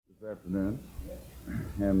this afternoon,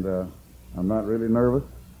 and I'm not really nervous.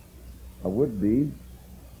 I would be,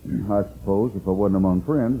 I suppose, if I wasn't among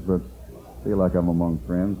friends, but I feel like I'm among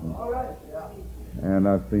friends. And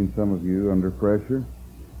I've seen some of you under pressure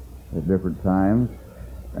at different times,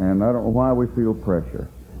 and I don't know why we feel pressure,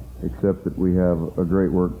 except that we have a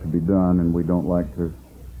great work to be done, and we don't like to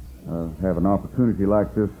have an opportunity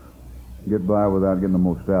like this get by without getting the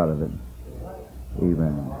most out of it.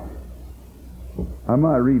 Amen. I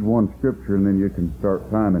might read one scripture and then you can start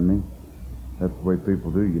timing me. That's the way people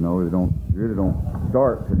do, you know. They really don't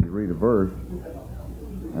start till you read a verse.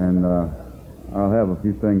 And I'll have a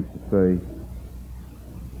few things to say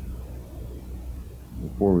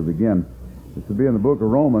before we begin. This will be in the book of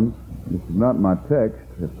Romans. This is not my text.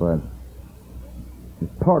 It's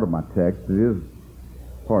part of my text. It is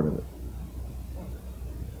part of it.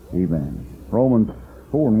 Amen. Romans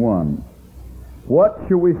 4:1. What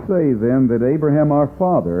shall we say then that Abraham our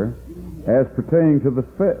father, as pertaining to the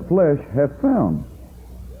flesh, hath found?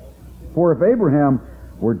 For if Abraham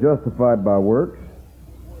were justified by works,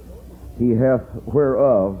 he hath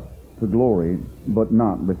whereof to glory, but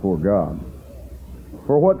not before God.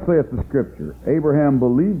 For what saith the Scripture? Abraham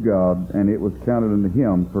believed God, and it was counted unto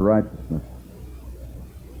him for righteousness.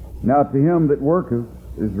 Now to him that worketh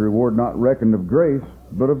is the reward not reckoned of grace,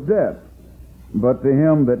 but of debt. But to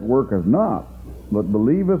him that worketh not, but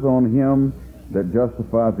believeth on him that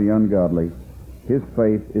justifieth the ungodly, his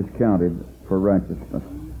faith is counted for righteousness.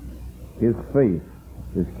 His faith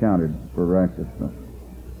is counted for righteousness.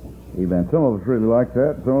 Amen. Some of us really like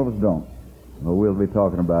that, some of us don't. But we'll be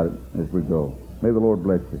talking about it as we go. May the Lord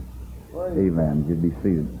bless you. Amen. You'd be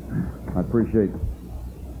seated. I appreciate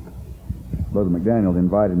Brother McDaniel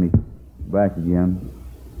invited me back again.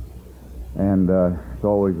 And it's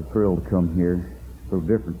always a thrill to come here. So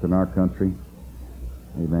different than our country.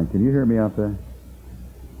 Amen. Can you hear me out there?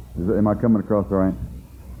 Am I coming across all right?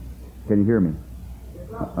 Can you hear me?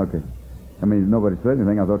 Okay. I mean, nobody said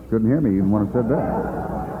anything. I thought you couldn't hear me even when I said that.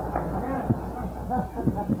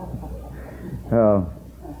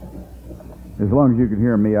 As long as you can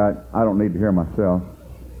hear me, I don't need to hear myself.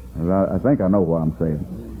 I think I know what I'm saying.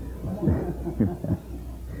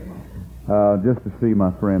 Just to see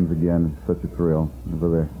my friends again is such a thrill.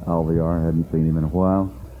 Brother Alviar, I hadn't seen him in a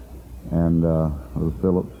while. And Brother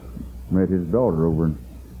Phillips met his daughter over in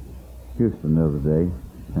Houston the other day,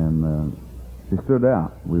 and she stood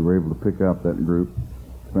out. We were able to pick out that group,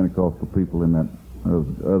 Pentecostal people in that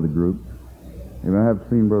other group. And I have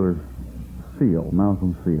seen Brother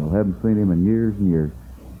Malcolm Seal. Haven't seen him in years and years.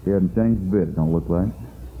 He hadn't changed a bit, it don't look like.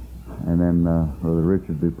 And then Brother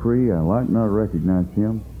Richard Dupree, I like not recognize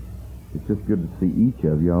him. It's just good to see each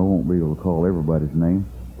of you. I won't be able to call everybody's name.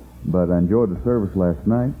 But I enjoyed the service last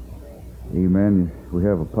night. Amen. We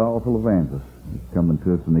have a powerful evangelist coming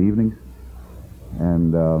to us in the evenings.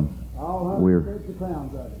 And we're... 150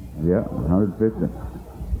 pounds of him. Yeah, 150.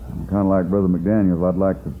 Kind of like Brother McDaniels, I'd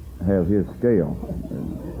like to have his scale.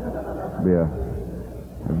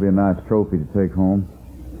 It'd be a nice trophy to take home.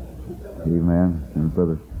 Amen. And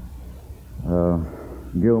Brother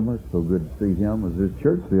Gilmer, so good to see him. Was at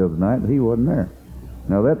church the other night, but he wasn't there.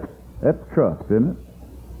 Now that's trust, isn't it?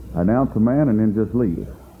 Announce a man and then just leave.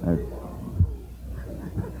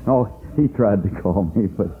 Oh, he tried to call me,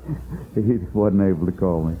 but he wasn't able to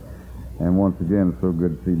call me. And once again, it's so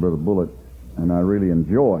good to see Brother Bullitt. And I really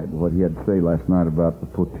enjoyed what he had to say last night about the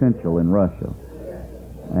potential in Russia.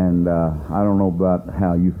 And I don't know about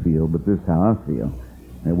how you feel, but this is how I feel.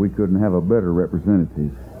 And we couldn't have a better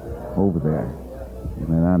representative over there.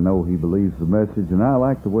 And I know he believes the message, and I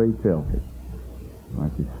like the way he tells it. I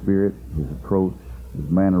like his spirit, his approach, his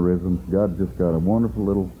mannerisms. God just got a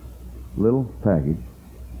wonderful little package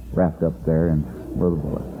wrapped up there in Brother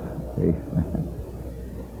Bullitt. Amen.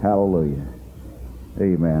 Hallelujah.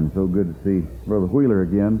 Amen. So good to see Brother Wheeler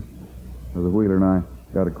again. Brother Wheeler and I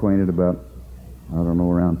got acquainted about,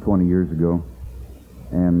 around 20 years ago,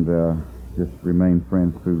 and just remained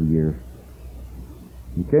friends through the years.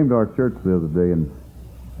 He came to our church the other day, and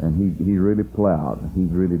he really plowed.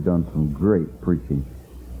 He's really done some great preaching.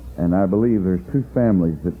 And I believe there's two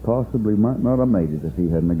families that possibly might not have made it if he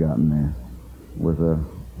hadn't have gotten there. With a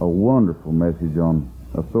wonderful message on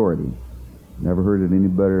authority. Never heard it any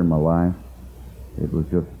better in my life. It was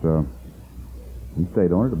just, he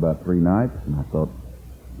stayed on it about 3 nights, and I thought,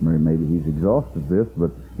 maybe he's exhausted this,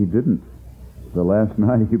 but he didn't. The last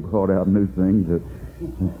night he brought out new things that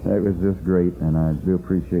was just great, and I do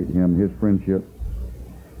appreciate him, his friendship.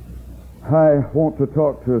 I want to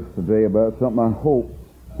talk to us today about something I hope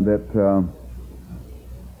that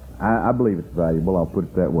I believe it's valuable. I'll put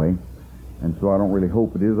it that way. And so I don't really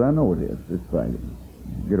hope it is. I know it is. It's valuable.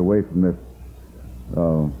 get away from this.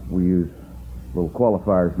 We use little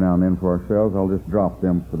qualifiers now and then for ourselves. I'll just drop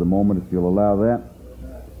them for the moment if you'll allow that.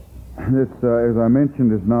 This, as I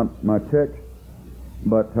mentioned, is not my text,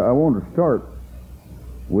 but I want to start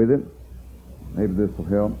with it. Maybe this will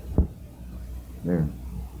help. There.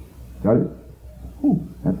 Got it? Ooh,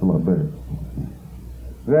 that's a lot better.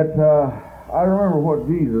 That I remember what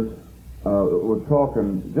Jesus was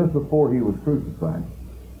talking just before he was crucified.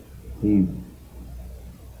 He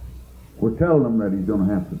was telling them that he's going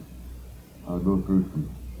to have to go through some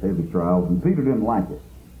heavy trials, and Peter didn't like it.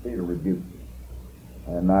 Peter rebuked him.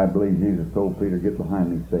 And I believe Jesus told Peter, "Get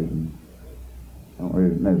behind me, Satan." I don't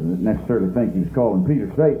really necessarily think he was calling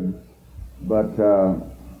Peter Satan, but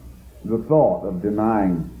the thought of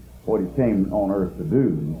denying what he came on earth to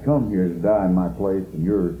do. He come here to die in my place and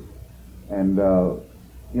yours. And,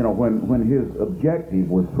 when his objective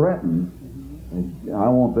was threatened, I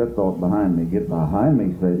want that thought behind me. Get behind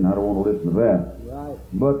me, Satan. I don't want to listen to that. Right.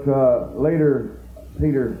 But later,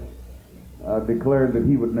 Peter declared that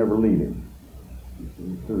he would never leave him.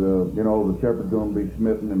 He said, the shepherd's going to be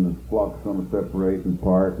smitten and the flock's going to separate and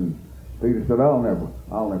part. And Peter said, I'll never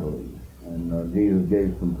leave. And Jesus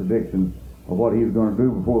gave some predictions of what he was going to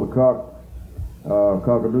do before the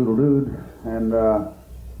cock-a-doodle-dood. And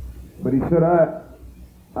but he said,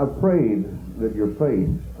 I've prayed that your faith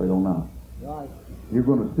fail not. Right. You're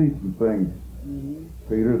going to see some things,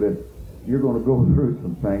 Peter, that you're going to go through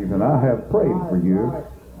some things, and I have prayed for you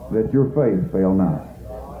that your faith fail not.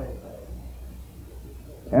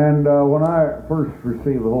 And when I first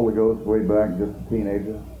received the Holy Ghost way back, just a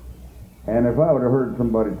teenager, and if I would have heard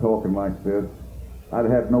somebody talking like this, I'd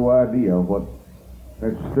have no idea what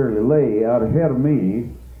necessarily lay out ahead of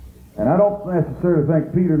me. And I don't necessarily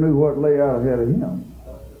think Peter knew what lay out ahead of him.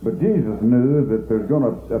 But Jesus knew that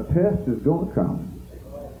a test is going to come.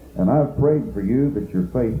 And I've prayed for you that your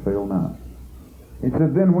faith fail not. He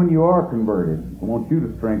said, then when you are converted, I want you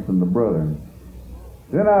to strengthen the brethren.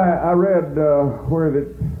 Then I read where that,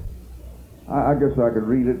 I guess I could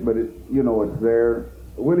read it, but it's there.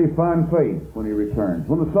 Will he find faith when he returns?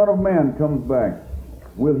 When the Son of Man comes back,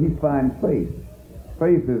 will he find faith?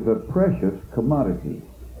 Faith is a precious commodity.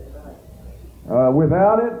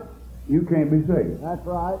 Without it, you can't be saved. That's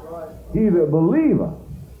right. He that believeth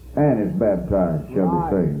and is baptized shall be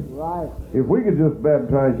saved. Right. If we could just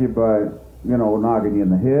baptize you by, knocking you in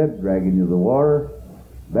the head, dragging you to the water,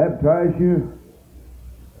 baptize you,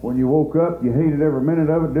 when you woke up, you hated every minute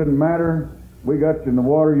of it, didn't matter. We got you in the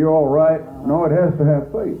water, you're all right. No, it has to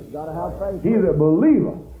have faith. You got to have faith. He that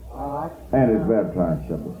believeth Right. and is baptized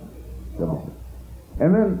shall be saved.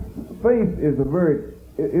 And then faith is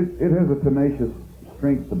it has a tenacious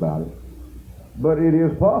strength about it. But it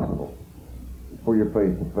is possible for your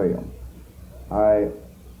faith to fail.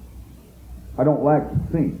 I don't like to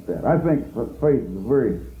think that. I think faith is a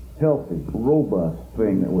very healthy, robust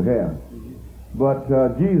thing that we have. But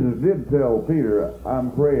Jesus did tell Peter,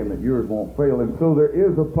 I'm praying that yours won't fail. And so there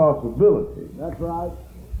is a possibility. That's right.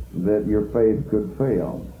 That your faith could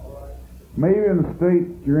fail. Maybe in the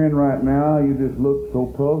state you're in right now, you just look so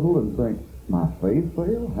puzzled and think, my faith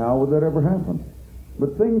fail? How would that ever happen?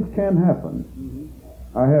 But things can happen.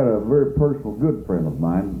 I had a very personal good friend of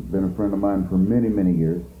mine, been a friend of mine for many, many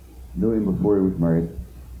years, knew him before he was married,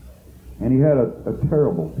 and he had a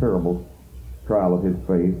terrible, terrible trial of his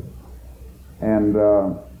faith. And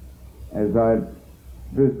as I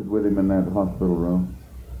visited with him in that hospital room,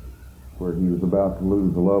 where he was about to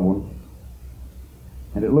lose a loved one,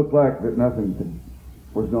 and it looked like that nothing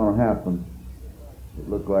was going to happen. It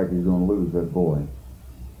looked like he was going to lose that boy.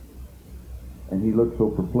 And he looked so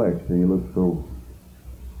perplexed, and he looked so,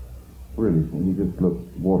 he just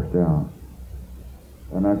looked washed out.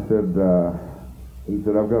 And I said, he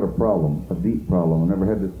said, I've got a problem, a deep problem. I never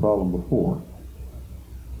had this problem before.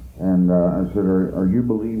 And I said, are you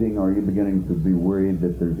believing, are you beginning to be worried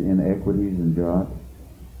that there's inequities in God?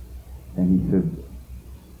 And he said,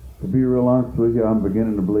 to be real honest with you, I'm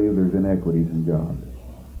beginning to believe there's inequities in God.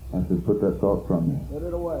 I said, put that thought from you. Put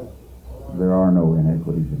it away. There are no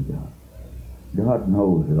inequities in God. God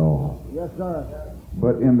knows it all. Yes, sir.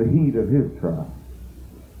 But in the heat of his trial,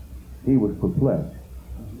 he was perplexed.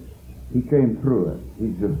 He came through it.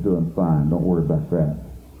 He's just doing fine. Don't worry about that.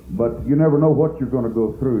 But you never know what you're going to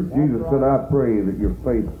go through. That's Jesus right. said, I pray that your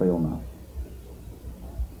faith fail not.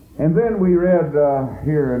 And then we read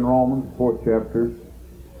here in Romans, 4th chapter,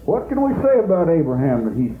 what can we say about Abraham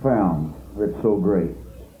that he's found that's so great?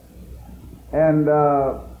 And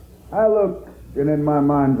I look, and in my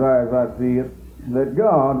mind's eyes I see it, that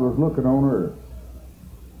God was looking on earth.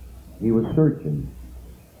 He was searching.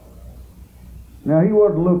 Now, he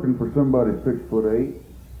wasn't looking for somebody 6'8",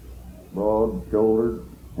 broad-shouldered,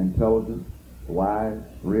 intelligent, wise,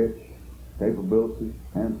 rich, capability,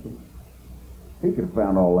 handsome. He could have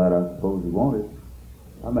found all that, I suppose, he wanted.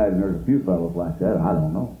 I imagine there's a few fellows like that. I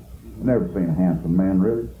don't know. I've never seen a handsome man,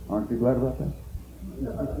 really. Aren't you glad about that?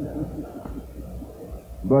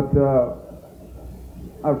 But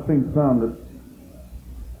I've seen some that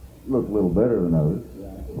look a little better than others.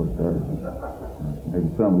 Maybe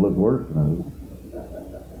some look worse than others.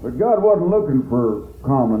 But God wasn't looking for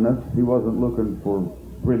commonness. He wasn't looking for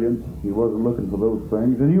brilliance. He wasn't looking for those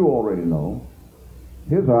things. And you already know.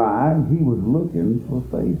 His eye, he was looking for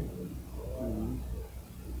faith.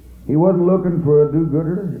 He wasn't looking for a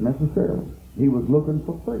do-gooder necessarily. He was looking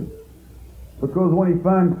for faith. Because when he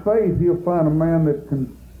finds faith, he'll find a man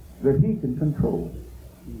that he can control.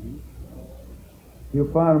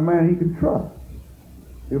 He'll find a man he can trust.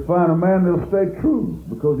 He'll find a man that'll stay true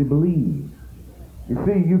because he believes. You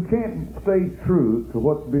see, you can't stay true to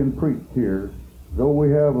what's being preached here, though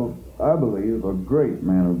we have, I believe, a great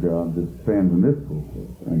man of God that stands in this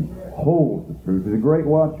pulpit and holds the truth. He's a great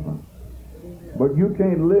watchman. But you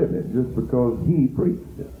can't live it just because he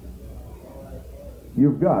preached it.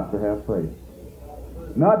 You've got to have faith.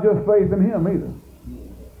 Not just faith in him either.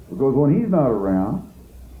 Because when he's not around,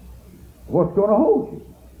 what's going to hold you?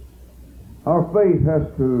 Our faith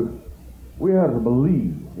we have to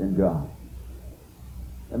believe in God.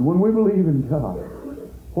 And when we believe in God,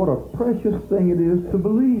 what a precious thing it is to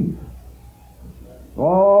believe.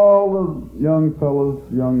 All the young fellows,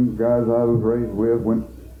 young guys I was raised with, went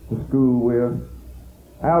to school with,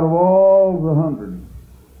 out of all the hundreds,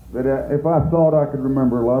 that if I thought I could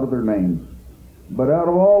remember a lot of their names, but out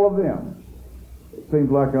of all of them, it seems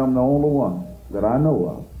like I'm the only one that I know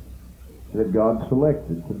of that God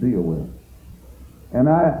selected to deal with. And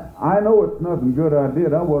I know it's nothing good I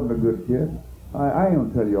did. I wasn't a good kid. I ain't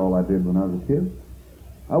going to tell you all I did when I was a kid.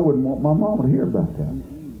 I wouldn't want my mom to hear about that.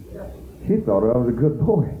 She thought I was a good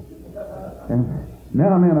boy. And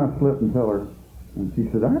now and then I slip and tell her, and she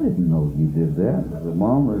said, I didn't know you did that. I said,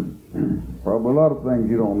 Mom, there's probably a lot of things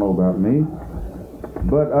you don't know about me.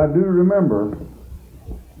 But I do remember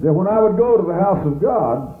that when I would go to the house of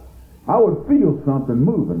God, I would feel something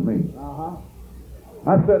moving me.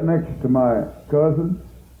 I'd sit next to my cousin,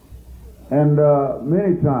 and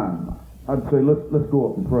many times I'd say, let's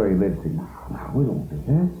go up and pray. They'd say, no, we don't do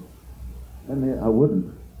that. And I wouldn't,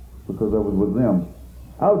 because I was with them.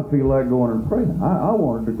 I would feel like going and praying. I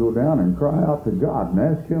wanted to go down and cry out to God and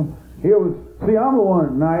ask him. I'm the one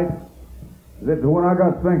at night that when I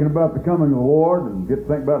got thinking about the coming of the Lord and get to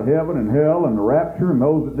think about heaven and hell and the rapture and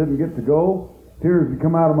those that didn't get to go, tears would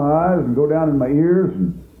come out of my eyes and go down in my ears,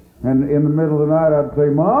 and in the middle of the night I'd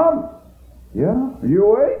say, Mom? Yeah? Are you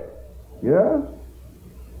awake? Yeah?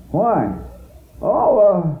 Why?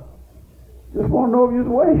 Oh, just want to know if you're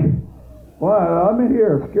awake. Why? I'm in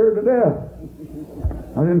here scared to death.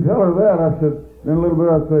 I didn't tell her that. I said, then a little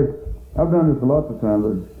bit I'd say, I've done this lots of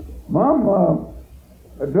times. Mom,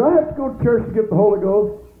 do I have to go to church to get the Holy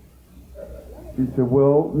Ghost? She said,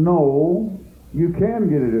 well, no, you can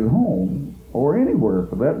get it at home or anywhere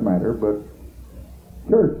for that matter, but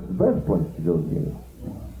church is the best place to go get it.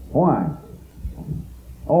 Why?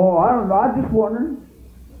 Oh, I don't know. I just wondered.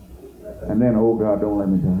 And then, oh God, don't let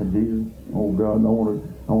me die, Jesus. Oh God, I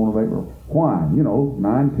want to make it. Why?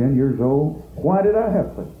 9, 10 years old. Why did I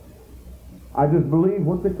have faith? I just believed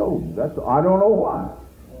what they told me. I don't know why.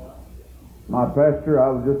 My pastor,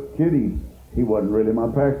 I was just a kid. He wasn't really my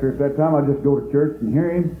pastor at that time. I just go to church and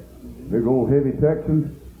hear him. Big old heavy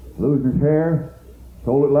Texan, losing his hair,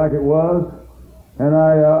 told it like it was, and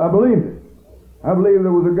I believed it. I believe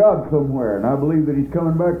there was a God somewhere, and I believe that he's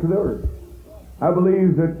coming back to the earth. I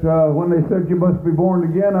believe that when they said you must be born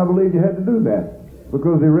again, I believe you had to do that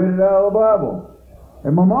because they read it out of the Bible.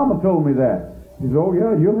 And my mama told me that. She said, oh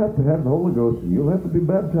yeah, you'll have to have the Holy Ghost and you'll have to be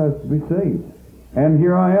baptized to be saved. And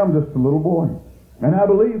here I am, just a little boy. And I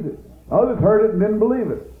believed it. Others heard it and didn't believe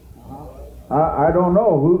it. I don't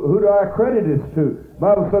know. Who do I credit this to? The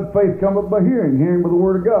Bible said faith cometh by hearing, hearing by the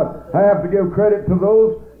Word of God. I have to give credit to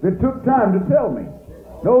those that took time to tell me.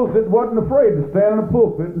 Those that wasn't afraid to stand in the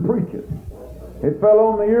pulpit and preach it. It fell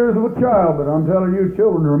on the ears of a child, but I'm telling you,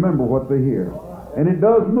 children remember what they hear. And it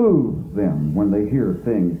does move them when they hear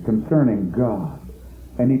things concerning God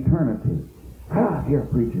and eternity. I hear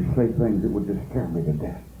preachers say things that would just scare me to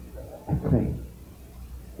death. I say,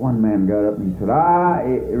 one man got up and he said,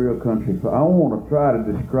 real country, I want to try to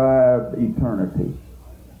describe eternity.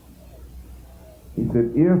 He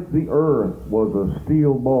said, if the earth was a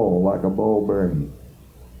steel ball like a ball bearing,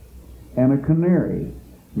 and a canary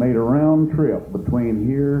made a round trip between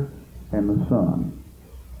here and the sun,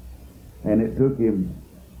 and it took him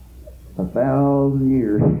 1,000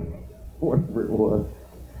 years, whatever it was.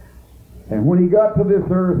 And when he got to this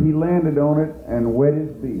earth, he landed on it and wet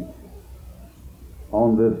his beak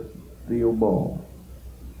on this steel ball.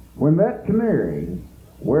 When that canary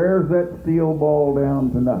wears that steel ball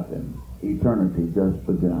down to nothing, eternity just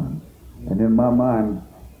begun. And in my mind,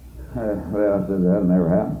 I said, that'll never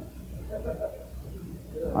happen.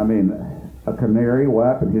 I mean, a canary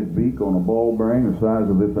wiping his beak on a ball bearing the size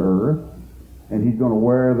of this earth, and he's going to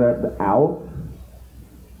wear that out,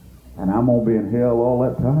 and I'm going to be in hell all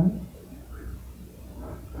that time?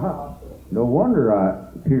 No wonder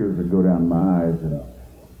tears would go down my eyes, and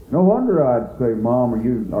no wonder I'd say, Mom, are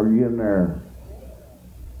you in there?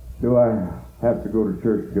 Do I have to go to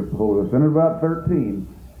church to get the Holy Ghost? And at about 13,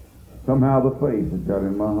 somehow the faith that got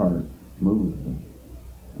in my heart moved me.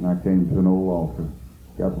 And I came to an old altar,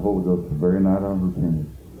 got the Holy Ghost the very night I repented.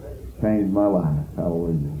 Changed my life.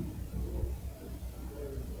 Hallelujah.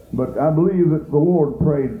 But I believe that the Lord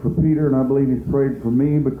prayed for Peter, and I believe He's prayed for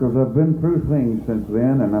me, because I've been through things since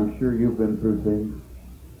then, and I'm sure you've been through things.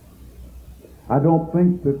 I don't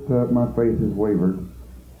think that my faith has wavered,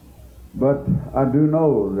 but I do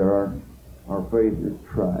know that our faith is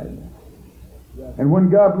tried. And when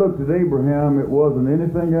God looked at Abraham, it wasn't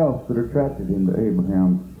anything else that attracted Him to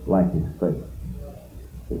Abraham like his faith.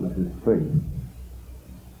 It was his faith.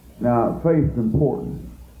 Now, faith's important.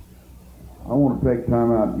 I want to take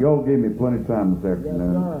time out. Y'all gave me plenty of time this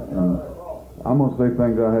afternoon. And I'm going to say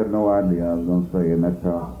things I had no idea I was going to say, and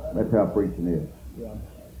that's how preaching is.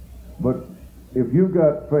 But if you've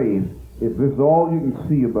got faith, if this is all you can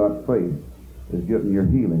see about faith is getting your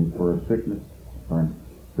healing for a sickness, or a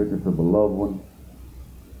sickness of a loved one,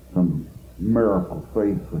 some miracle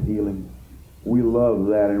faith for healing, we love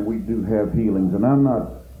that, and we do have healings, and I'm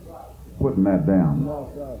not putting that down.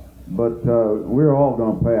 But we're all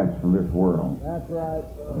going to pass from this world. That's right.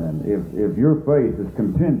 And if your faith is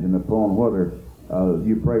contingent upon whether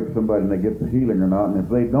you pray for somebody and they get the healing or not, and if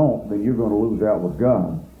they don't, then you're going to lose out with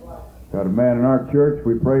God. Got a man in our church,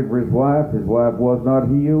 we prayed for his wife. His wife was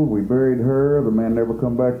not healed. We buried her. The man never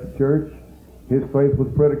come back to church. His faith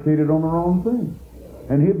was predicated on the wrong thing.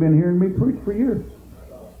 And he'd been hearing me preach for years.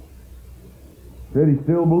 Said he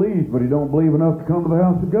still believes, but he don't believe enough to come to the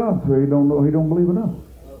house of God, so he don't believe enough.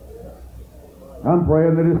 I'm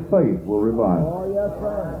praying that his faith will revive. Oh, yes,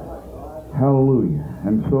 sir. Hallelujah.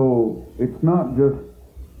 And so it's not just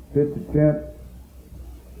pitch a tent,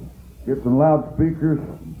 get some loudspeakers,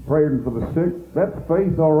 praying for the sick. That's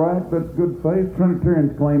faith, all right. That's good faith.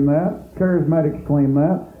 Trinitarians claim that. Charismatics claim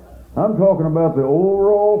that. I'm talking about the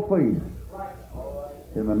overall faith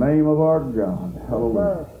in the name of our God.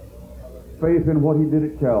 Hallelujah. Faith in what He did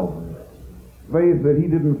at Calvary. Faith that He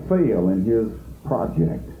didn't fail in His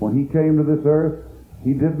project. When He came to this earth,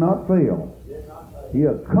 He did not fail. He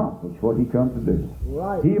accomplished what He come to do.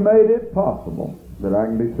 Right. He made it possible that I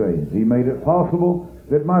can be saved. He made it possible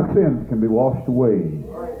that my sins can be washed away.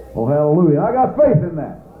 Oh, hallelujah. I got faith in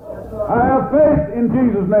that. I have faith in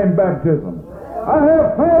Jesus' name baptism. I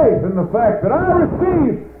have faith in the fact that I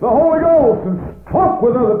received the Holy Ghost and spoke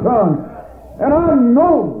with other tongues. And I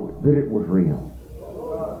know that it was real.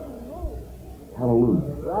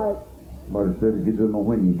 Hallelujah. Right. Somebody said if you didn't know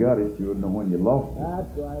when you got it, you wouldn't know when you lost it.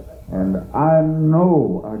 That's right. And I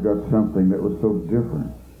know I got something that was so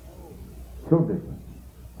different. So different.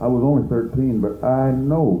 I was only 13, but I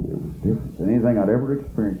know it was different than anything I'd ever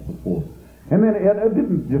experienced before. And then I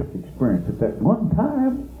didn't just experience it that one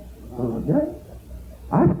time. Okay?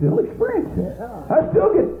 I still experience it. I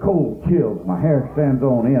still get cold chills. My hair stands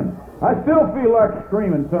on end. I still feel like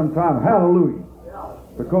screaming sometimes, hallelujah.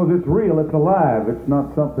 Because it's real, it's alive. It's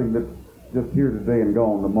not something that's just here today and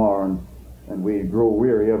gone tomorrow, and we grow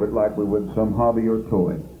weary of it like we would some hobby or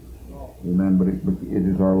toy. Amen, but it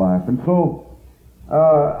is our life. And so,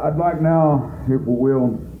 I'd like now, if we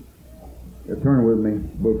will, turn with me,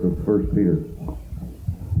 book of 1 Peter.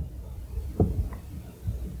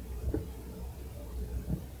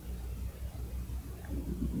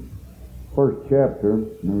 First chapter,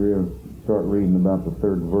 and we'll start reading about the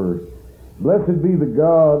 3rd verse. Blessed be the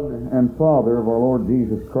God and Father of our Lord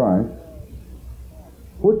Jesus Christ,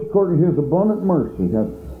 which according to His abundant mercy hath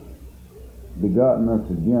begotten us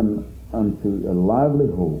again unto a lively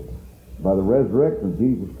hope by the resurrection of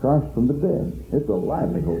Jesus Christ from the dead. It's a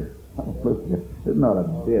lively hope. It's not a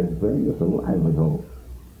dead thing, it's a lively hope.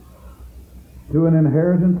 To an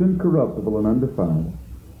inheritance incorruptible and undefiled,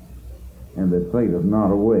 and that fadeth not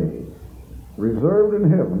away, reserved in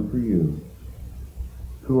heaven for you,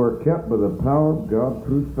 who are kept by the power of God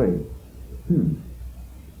through faith.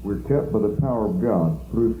 We're kept by the power of God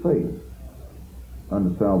through faith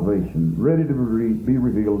unto salvation, ready to be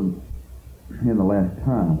revealed in the last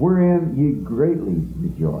time, wherein ye greatly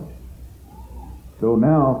rejoice. So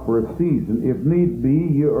now for a season, if need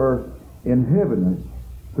be, ye are in heaviness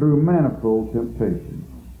through manifold temptations.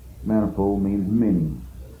 Manifold means many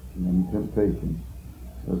temptations.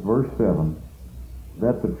 That's verse 7.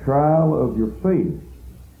 That the trial of your faith,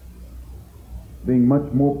 being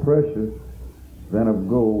much more precious than of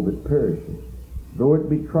gold that perisheth, though it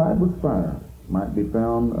be tried with fire, might be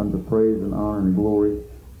found unto praise and honor and glory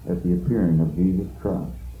at the appearing of Jesus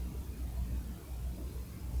Christ.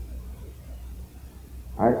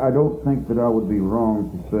 I don't think that I would be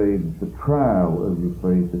wrong to say that the trial of your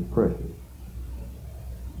faith is precious.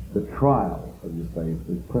 The trial of your faith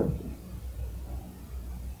is precious.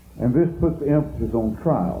 And this puts the emphasis on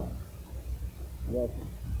trial. Yes.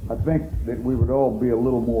 I think that we would all be a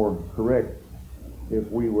little more correct if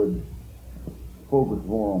we would focus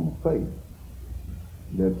more on the faith.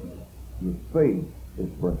 That your faith is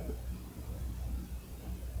precious.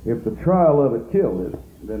 If the trial of it killed it,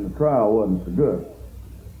 then the trial wasn't so good.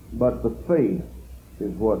 But the faith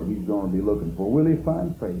is what he's going to be looking for. Will he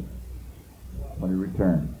find faith when he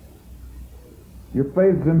returns? Your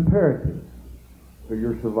faith is imperative for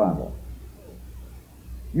your survival.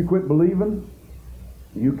 You quit believing,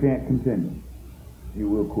 you can't continue. You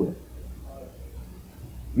will quit.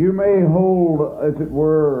 You may hold, as it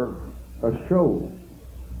were, a show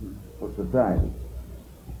for society.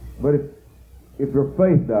 But if your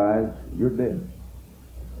faith dies, you're dead.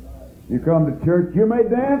 You come to church, you may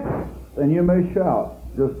dance and you may shout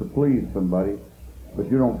just to please somebody,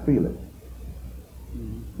 but you don't feel it.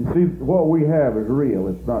 You see, what we have is real.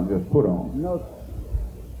 It's not just put on. No.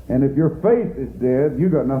 And if your faith is dead, you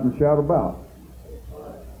got nothing to shout about.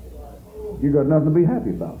 You got nothing to be happy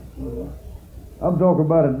about. I'm talking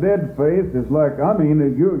about a dead faith. It's like,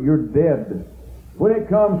 you're dead. When it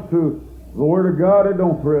comes to the Word of God, it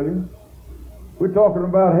don't thrill you. We're talking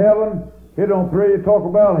about heaven, it don't thrill you. Talk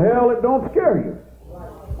about hell, it don't scare you.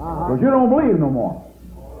 Because you don't believe no more.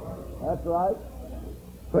 That's right.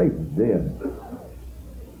 Faith is dead.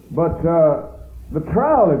 But the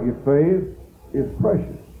trial of your faith is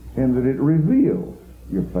precious in that it reveals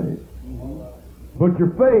your faith. But your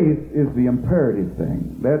faith is the imperative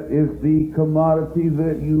thing. That is the commodity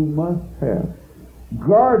that you must have.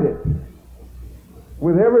 Guard it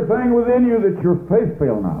with everything within you that your faith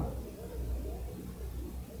fail not.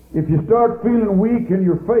 If you start feeling weak in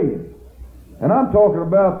your faith, and I'm talking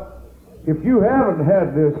about if you haven't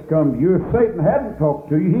had this come to you, if Satan hadn't talked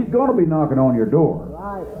to you, he's going to be knocking on your door.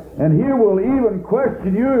 Right. And he will even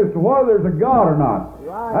question you as to whether there's a God or not.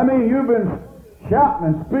 Right. I mean, you've been shouting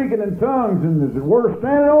and speaking in tongues, and as it were,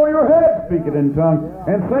 standing on your head speaking in tongues,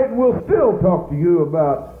 and Satan will still talk to you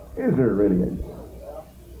about, is there really a...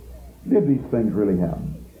 Did these things really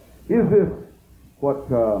happen? Is this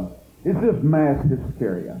is this mass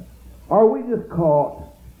hysteria? Are we just caught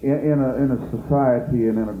in a society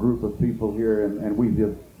and in a group of people here, and we've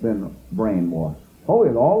just been brainwashed? Oh,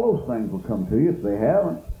 yeah, all those things will come to you. If they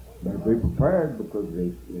haven't, better be prepared, because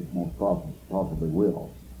they most possibly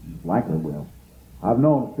will. Likely will. I've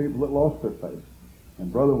known people that lost their faith.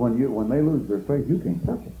 And brother, when they lose their faith, you can't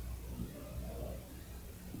touch it.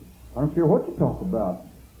 I don't care what you talk about.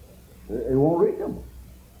 It won't reach them.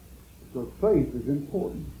 So faith is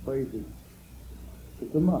important. Faith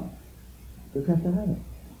is a must. You have to have it.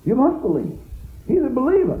 You must believe. He's a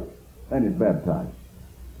believer and is baptized.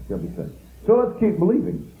 Shall be saved. So let's keep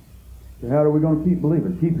believing. So how are we going to keep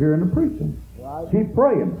believing? Keep hearing the preaching. Right. Keep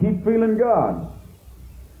praying. Keep feeling God.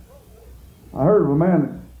 I heard of a man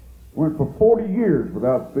that went for 40 years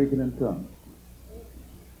without speaking in tongues.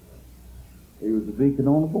 He was a deacon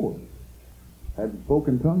on the board. Hadn't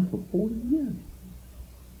spoken in tongues for 40 years.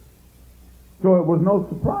 So it was no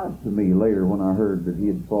surprise to me later when I heard that he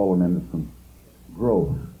had fallen into some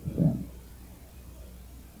gross sin.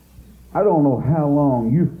 I don't know how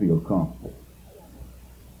long you feel comfortable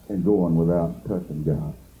in going without touching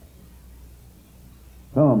God.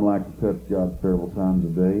 Some like to touch God several times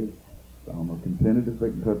a day. Some are contented if they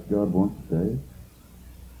can touch God once a day.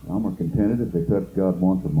 Some are contented if they touch God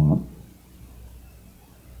once a month.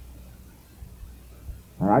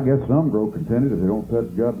 And I guess some grow contented if they don't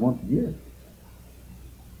touch God once a year.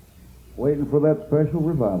 Waiting for that special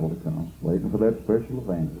revival to come. Waiting for that special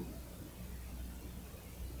evangelism.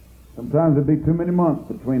 Sometimes it'd be too many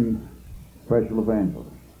months between special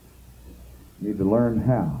evangelism. We need to learn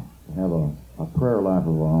how to have a prayer life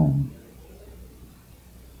of our own.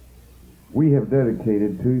 We have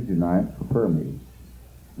dedicated Tuesday night for prayer meetings.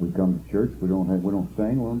 We come to church, we don't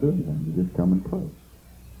sing, we don't do anything. We just come and pray.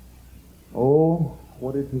 Oh,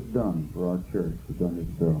 what it has done for our church. We've done this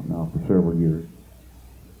now for several years.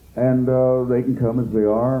 And they can come as they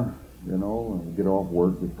are, you know, and get off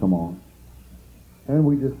work, just come on. And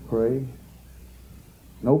we just pray.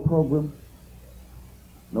 No program.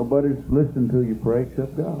 Nobody's listening to you pray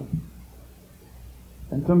except God.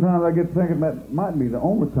 And sometimes I get thinking that might be the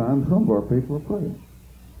only time some of our people are praying.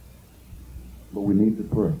 But we need to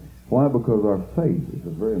pray. Why? Because our faith is a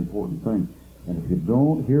very important thing. And if you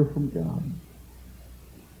don't hear from God,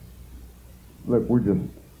 look, we're just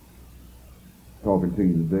talking to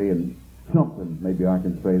you today, and something maybe I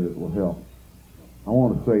can say that will help. I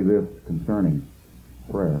want to say this concerning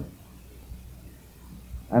prayer.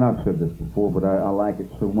 And I've said this before, but I like it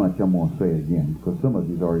so much I'm going to say it again, because some of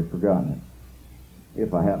you've already forgotten it,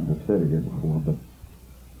 if I happen to have said it here before.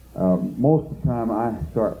 But most of the time I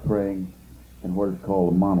start praying in what is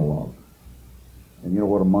called a monologue. And you know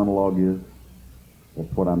what a monologue is?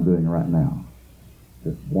 That's what I'm doing right now.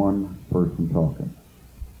 Just one person talking.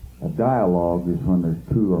 A dialogue is when there's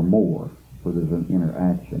two or more, so there's an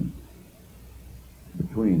interaction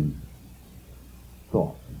between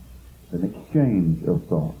thoughts, an exchange of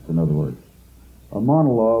thoughts, in other words. A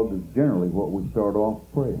monologue is generally what we start off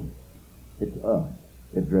praying. It's us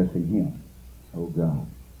addressing Him. Oh God,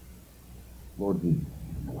 Lord Jesus,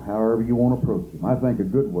 however you want to approach Him. I think a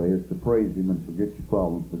good way is to praise Him and forget your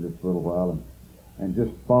problems for just a little while and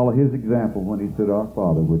just follow His example when He said, Our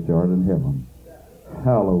Father which art in heaven,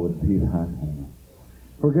 hallowed be thy name.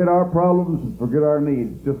 Forget our problems and forget our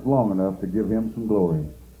needs just long enough to give Him some glory.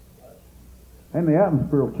 And the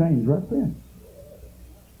atmosphere will change right then.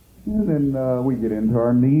 And then we get into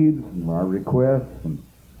our needs and our requests.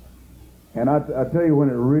 And I tell you when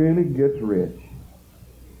it really gets rich.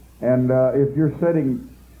 And if you're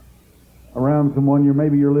sitting around someone,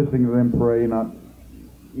 maybe you're listening to them pray, not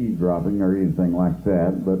eavesdropping or anything like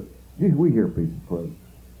that, but geez, we hear people pray.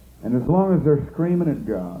 And as long as they're screaming at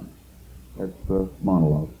God, that's the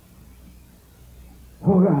monologue.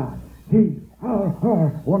 Oh God, He,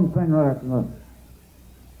 one thing right after another.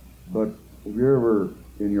 But have you ever,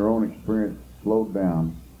 in your own experience, slowed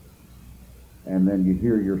down and then you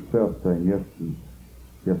hear yourself saying, Yes, Jesus,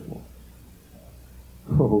 yes, Lord.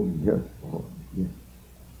 Oh, yes, Lord, yes,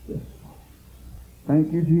 yes, Lord.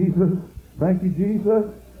 Thank you, Jesus. Thank you,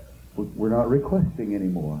 Jesus. We're not requesting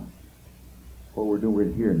anymore. What we're doing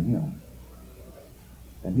is hearing Him.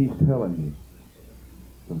 And He's telling you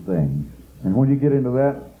some things. And when you get into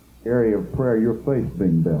that area of prayer, your faith's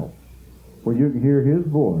being built. When you can hear His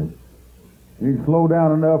voice, you can slow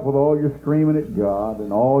down enough with all your screaming at God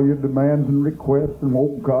and all your demands and requests. And,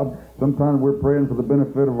 oh God, sometimes we're praying for the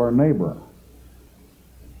benefit of our neighbor.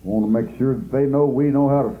 We want to make sure that they know we know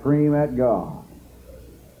how to scream at God.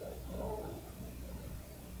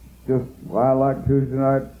 Just, I like Tuesday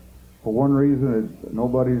night, for one reason, it's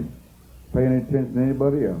nobody's paying attention to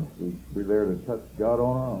anybody else. We're there to touch God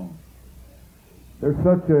on our own. There's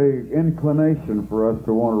such an inclination for us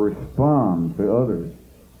to want to respond to others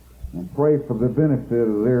and pray for the benefit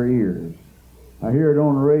of their ears. I hear it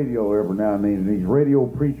on the radio every now and then, and these radio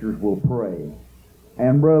preachers will pray.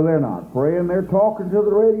 And, brother, they're not praying, they're talking to the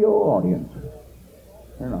radio audience.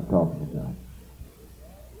 They're not talking to God.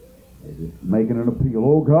 They're just making an appeal.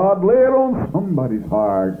 Oh, God, lay it on somebody's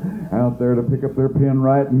heart out there to pick up their pen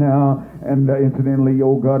right now. And incidentally,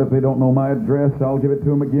 oh, God, if they don't know my address, I'll give it to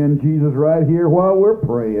them again. Jesus, right here while we're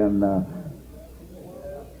praying.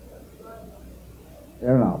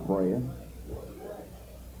 They're not praying.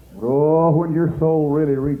 But, oh, when your soul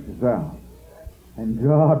really reaches out and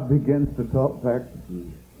God begins to talk back to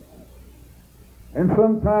you. And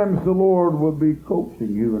sometimes the Lord will be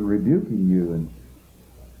coaxing you and rebuking you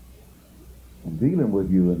and dealing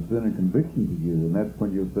with you and sending conviction to you. And that's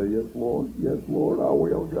when you'll say, Yes, Lord, I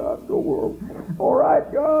will, God, go on. All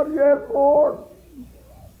right, God, yes, Lord.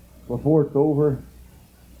 Before it's over,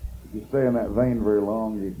 if you stay in that vein very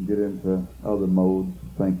long, you can get into other modes.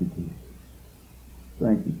 Thank you, Jesus.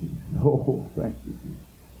 Thank you, Jesus. Oh, thank you, Jesus.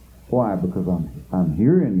 Why? Because I'm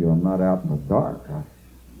hearing you. I'm not out in the dark.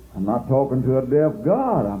 I'm not talking to a deaf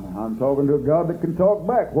God. I'm talking to a God that can talk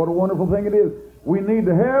back. What a wonderful thing it is. We need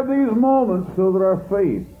to have these moments so that our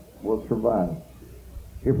faith will survive.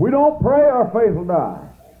 If we don't pray, our faith will die.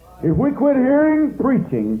 If we quit hearing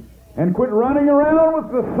preaching and quit running around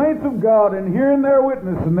with the saints of God and hearing their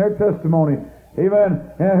witness and their testimony,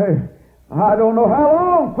 amen, I don't know how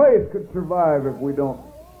long faith could survive if we don't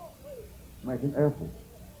make an effort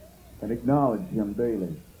and acknowledge Him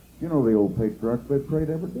daily. You know the old patriarchs, they prayed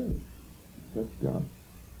every day. Touch God.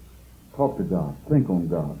 Talk to God. Think on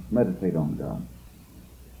God. Meditate on God.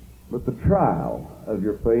 But the trial of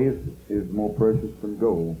your faith is more precious than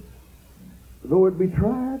gold, though it be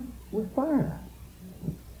tried with fire.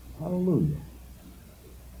 Hallelujah.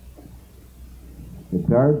 You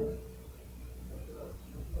tired?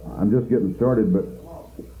 I'm just getting started, but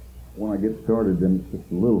when I get started, then it's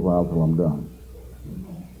just a little while till I'm done.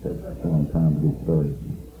 Takes a long time to get started.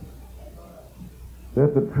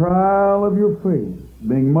 That the trial of your faith,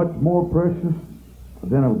 being much more precious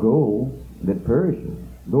than of gold that perishes,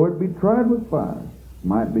 though it be tried with fire,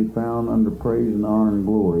 might be found under praise and honor and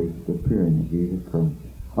glory at the appearing of Jesus Christ.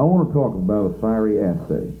 I want to talk about a fiery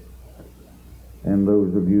assay. And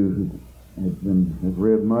those of you who have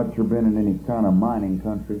read much or been in any kind of mining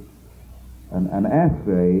country, an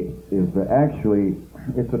assay is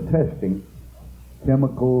it's a testing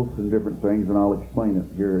chemicals and different things, and I'll explain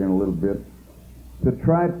it here in a little bit, to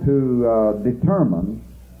try to determine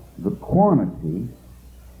the quantity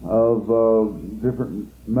of different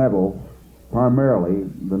metals, primarily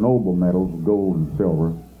the noble metals of gold and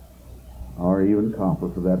silver, or even copper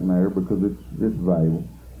for that matter, because it's valuable.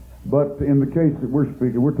 But in the case that we're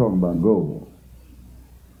speaking, we're talking about gold.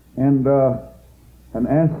 And an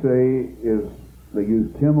assay is, they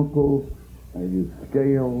use chemicals, they use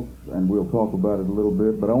scales, and we'll talk about it a little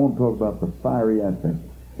bit, but I want to talk about the fiery assay.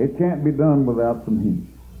 It can't be done without some heat.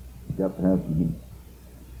 You've got to have some heat.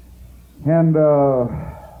 And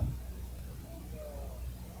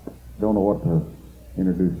don't know what to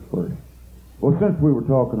introduce first. Well, since we were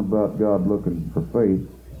talking about God looking for faith,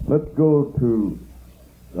 let's go to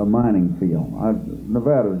a mining field.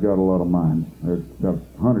 Nevada's got a lot of mines. There's got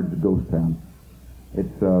hundreds of ghost towns. We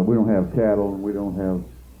don't have cattle, and we don't have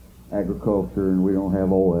agriculture, and we don't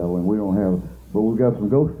have oil, and we don't have, but we've got some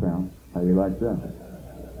ghost towns. How do you like that?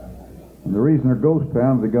 And the reason they're ghost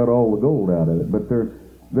towns, they got all the gold out of it. But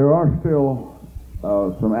there are still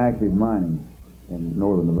some active mining in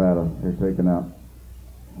northern Nevada. They're taking out,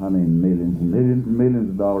 millions and millions and millions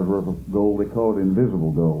of dollars worth of gold. They call it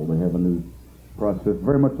invisible gold. They have a new process,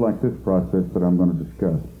 very much like this process that I'm going to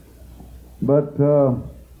discuss. But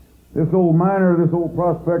this old miner, this old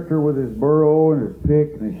prospector with his burro and his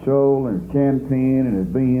pick and his shovel and his canteen and his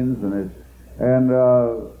beans and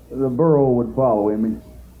the burro would follow him.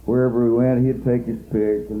 Wherever he went, he'd take his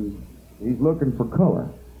pick, and he's looking for color.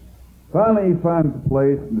 Finally, he finds a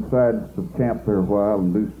place and decides to camp there a while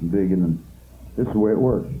and do some digging, and this is the way it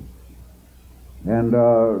works. And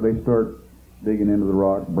they start digging into the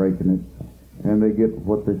rock, breaking it, and they get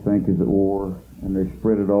what they think is ore, and they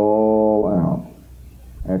spread it all out.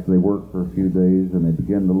 After they work for a few days, and they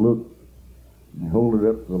begin to look, and they hold it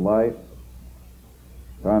up to the light,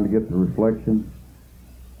 trying to get the reflection.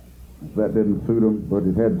 If that didn't suit them, but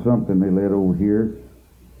it had something, they laid over here,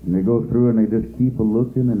 and they go through and they just keep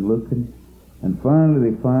looking and looking, and finally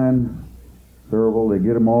they find several. They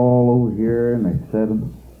get them all over here and they set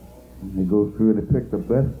them, and they go through and they pick the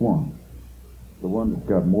best one, the one that's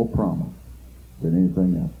got more promise than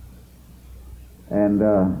anything else. And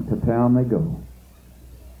to town they go,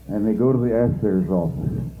 and they go to the assayer's office.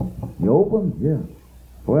 You open? Yeah.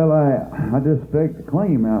 Well, I just staked a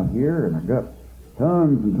claim out here, and I got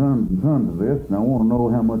tons and tons and tons of this, and I want to know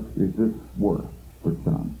how much is this worth per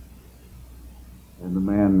ton. And the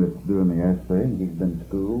man that's doing the assay, he's been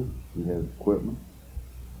schooled, he has equipment.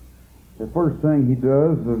 The first thing he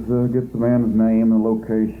does is get the man's name and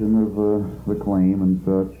location of the claim and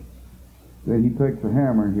such. Then he takes a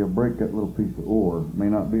hammer and he'll break that little piece of ore. It may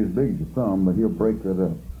not be as big as your thumb, but he'll break that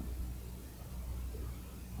up.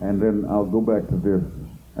 And then I'll go back to this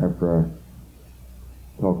after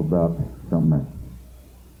I talk about something else.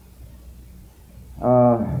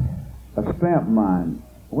 A stamp mine.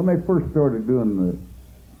 When they first started doing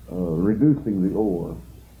the reducing the ore,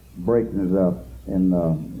 breaking it up in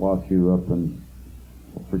Washoe up in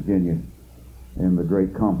Virginia in the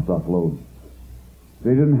great Comstock lode,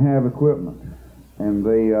 they didn't have equipment, and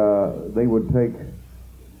they would take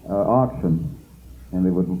oxen, and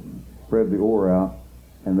they would spread the ore out,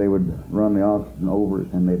 and they would run the oxen over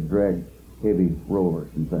it, and they'd drag heavy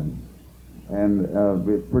rollers and things. And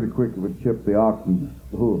it pretty quickly would chip the oxen's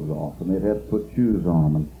hooves off, and they'd have to put shoes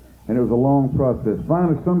on them. And it was a long process.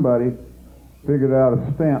 Finally, somebody figured out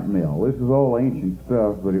a stamp mill. This is all ancient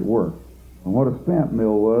stuff, but it worked. And what a stamp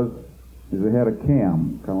mill was, is it had a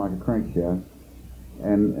cam, kind of like a crankshaft,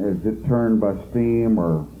 and as it turned by steam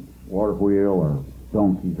or water wheel or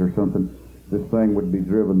donkeys or something, this thing would be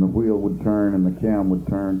driven, the wheel would turn and the cam would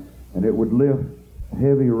turn, and it would lift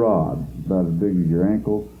heavy rods about as big as your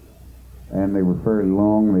ankle, and they were fairly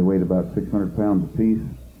long. They weighed about 600 pounds apiece.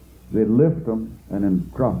 They'd lift them and then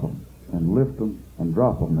drop them, and lift them and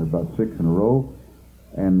drop them. There's about 6 in a row,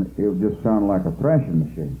 and it would just sound like a thrashing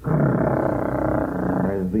machine.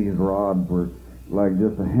 As these rods were like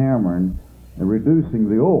just a hammering and reducing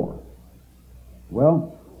the ore.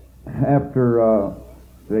 Well, after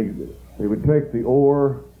they They would take the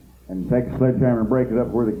ore and take a sledgehammer and break it up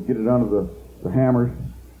where they could get it under the hammers,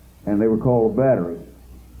 and they were called batteries.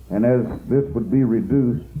 And as this would be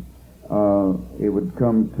reduced, it would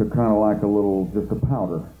come to kind of like just a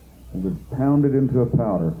powder. It would pound it into a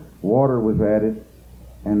powder. Water was added,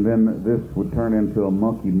 and then this would turn into a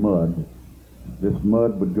monkey mud. This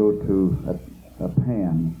mud would go to a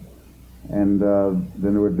pan, and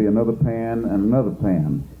then there would be another pan and another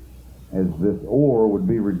pan, as this ore would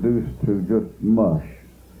be reduced to just mush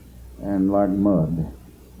and like mud.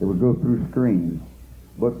 It would go through streams.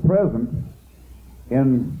 But present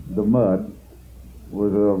in the mud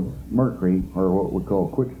was a mercury, or what we call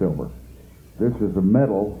quicksilver. This is a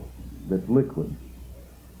metal that's liquid.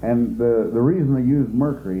 And the reason they use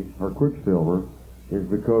mercury or quicksilver is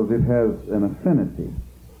because it has an affinity.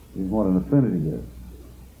 This is what an affinity is.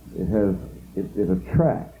 It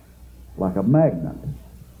attracts like a magnet.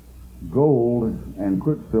 Gold and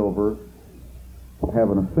quicksilver have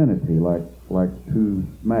an affinity like two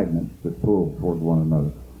magnets that pull towards one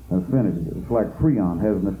another. An affinity. It's like Freon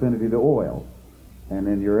has an affinity to oil. And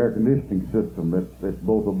in your air conditioning system, that's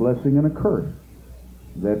both a blessing and a curse.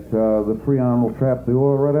 That the Freon will trap the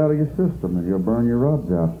oil right out of your system, and you'll burn your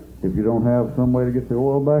rods out if you don't have some way to get the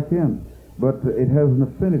oil back in. But it has an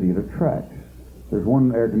affinity. It attracts. There's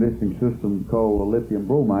one air conditioning system called lithium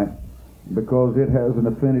bromide. Because it has an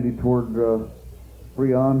affinity toward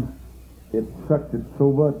Freon, it sucks it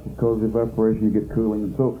so much it causes evaporation, you get cooling.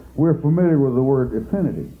 And so we're familiar with the word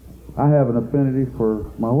affinity. I have an affinity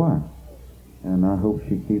for my wife, and I hope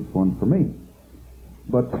she keeps one for me.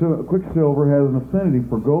 But quicksilver has an affinity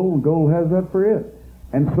for gold, and gold has that for it.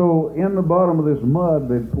 And so in the bottom of this mud,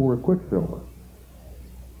 they'd pour quicksilver.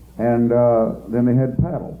 And then they had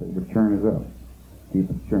paddles that would churn it up, keep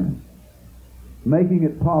it churning, making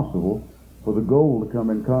it possible for the gold to come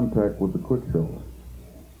in contact with the quicksilver.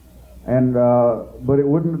 And but it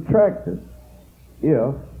wouldn't attract it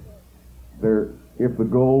if the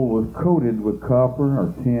gold was coated with copper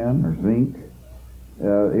or tin or zinc.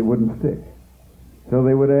 It wouldn't stick. So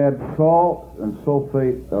they would add salt and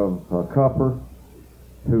sulfate of copper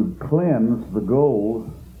to cleanse the gold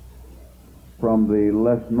from the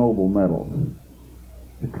less noble metals,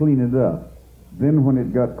 to clean it up. Then when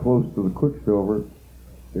it got close to the quicksilver,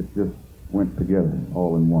 it just went together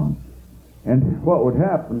all in one. And what would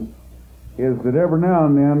happen is that every now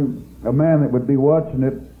and then a man that would be watching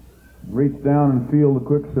it reach down and feel the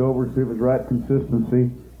quicksilver, see if it's right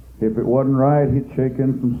consistency. If it wasn't right, he'd shake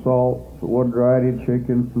in some salt. If it wasn't right, he'd shake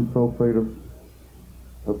in some sulfate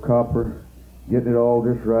of copper, getting it all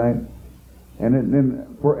just right. And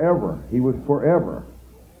then forever, he was forever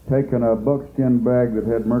taking a buckskin bag that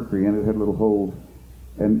had mercury in it, had little holes,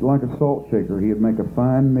 and like a salt shaker, he'd make a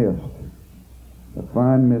fine mist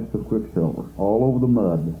of quicksilver all over the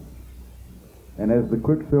mud. And as the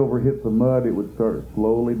quicksilver hit the mud, it would start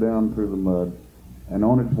slowly down through the mud, and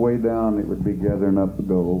on its way down, it would be gathering up the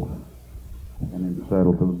gold, and it would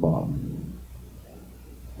settle to the bottom.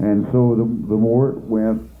 And so the more it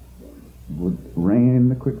went, it would rain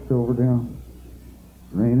the quicksilver down,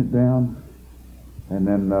 rain it down, and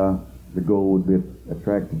then the gold would be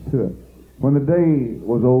attracted to it. When the day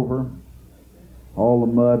was over, all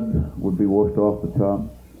the mud would be washed off the top,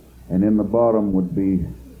 and in the bottom would be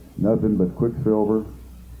nothing but quicksilver,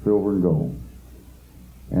 silver, and gold.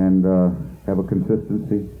 And have a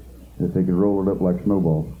consistency that they could roll it up like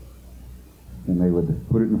snowballs. And they would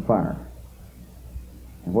put it in the fire.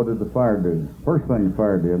 And what did the fire do? First thing the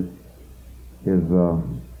fire did is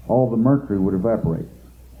all the mercury would evaporate.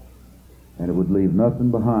 And it would leave nothing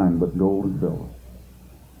behind but gold and silver.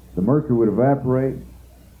 The mercury would evaporate,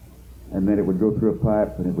 and then it would go through a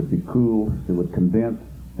pipe, and it would be cooled, it would condense,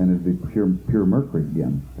 and it would be pure mercury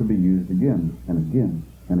again, to be used again, and again,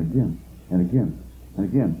 and again, and again, and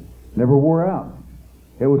again. Never wore out.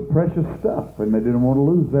 It was precious stuff, and they didn't want to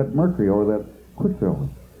lose that mercury or that quicksilver.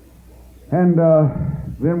 And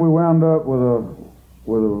then we wound up with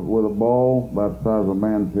a ball about the size of a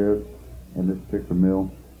man's head in this particular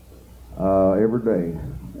mill every day.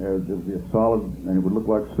 It would be a solid, and it would look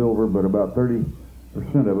like silver, but about 30%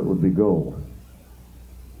 of it would be gold.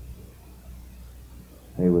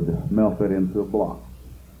 They would melt that into a block,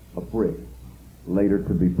 a brick, later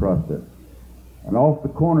to be processed. And off the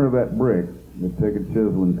corner of that brick, they'd take a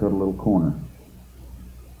chisel and cut a little corner.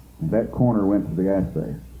 And that corner went to the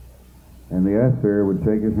assay. And the assayer would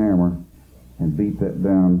take his hammer and beat that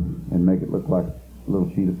down and make it look like a little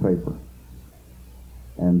sheet of paper.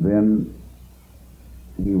 And then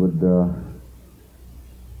he would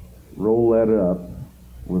roll that up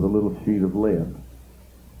with a little sheet of lead,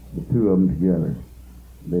 the two of them together.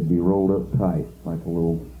 They'd be rolled up tight, like a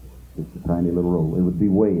little, it's a tiny little roll. It would be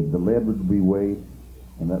weighed. The lead would be weighed,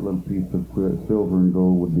 and that little piece of silver and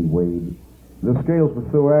gold would be weighed. The scales were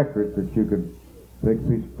so accurate that you could take a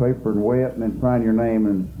piece of paper and weigh it, and then find your name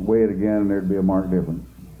and weigh it again, and there'd be a marked difference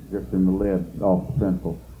just in the lead off the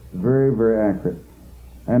pencil. Very, very accurate.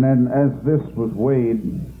 And then as this was weighed,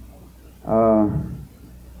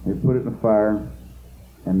 they put it in the fire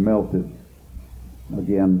and melted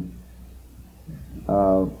again.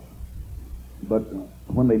 But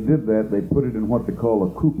when they did that, they put it in what they call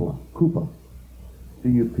a cupa,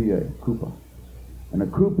 C-U-P-A, cupa. And a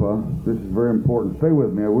cupa, this is very important. Stay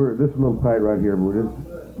with me. This is a little tight right here,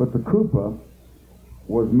 but the cupa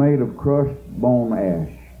was made of crushed bone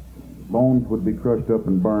ash. Bones would be crushed up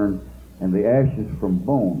and burned, and the ashes from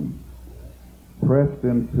bone pressed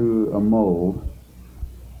into a mold,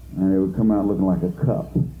 and it would come out looking like a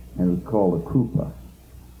cup, and it was called a cupa.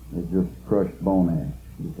 It's just crushed bone ash.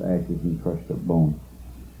 It's ashes and crushed up bone.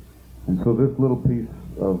 And so this little piece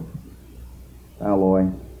of alloy,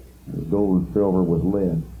 gold and silver with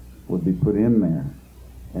lead, would be put in there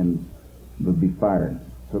and would be fired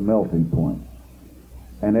to a melting point.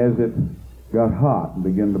 And as it got hot and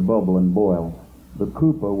began to bubble and boil, the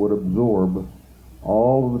cupa would absorb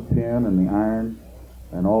all of the tin and the iron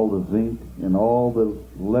and all the zinc and all the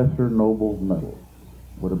lesser noble metals,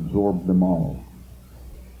 would absorb them all.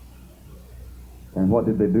 And what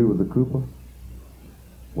did they do with the cupa?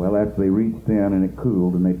 Well, after they reached in and it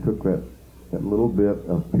cooled, and they took that little bit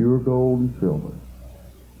of pure gold and silver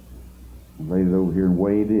and laid it over here and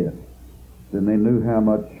weighed it, then they knew how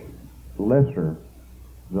much lesser,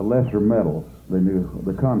 the lesser metals, they knew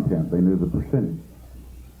the content, they knew the percentage.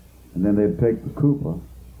 And then they'd take the cupa,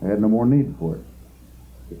 they had no more need for it.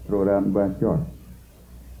 Just throw it out in the backyard.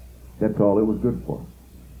 That's all it was good for.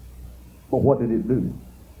 But what did it do?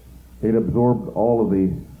 It absorbed all of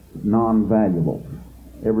the non-valuables.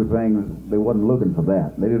 Everything, they wasn't looking for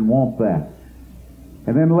that. They didn't want that.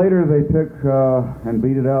 And then later they took and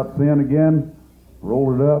beat it out thin again,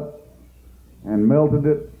 rolled it up, and melted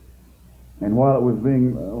it. And while it was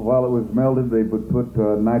melted, they would put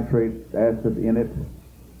nitrate acid in it,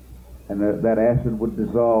 and that acid would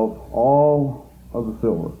dissolve all of the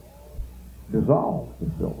silver. Dissolve the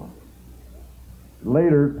silver.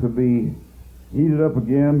 Later, to be heated up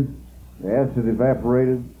again, the acid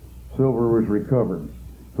evaporated, silver was recovered.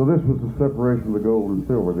 So this was the separation of the gold and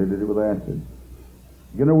silver. They did it with acid.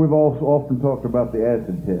 You know, we've also often talked about the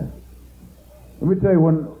acid test. Let me tell you,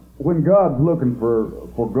 when God's looking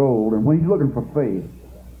for gold, and when He's looking for faith,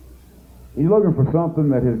 He's looking for something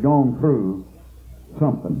that has gone through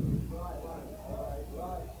something.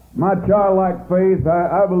 My childlike faith,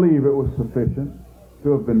 I believe it was sufficient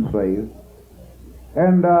to have been saved.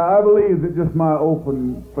 And I believe that just my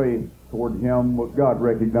open faith toward Him, God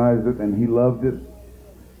recognized it and He loved it.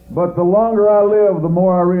 But the longer I live, the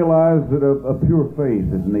more I realize that a pure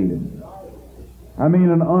faith is needed. I mean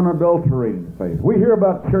an unadulterated faith. We hear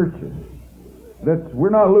about churches. We're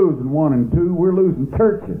not losing one and two, we're losing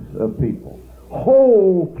churches of people.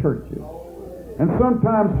 Whole churches. And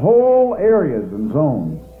sometimes whole areas and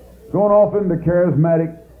zones. Going off into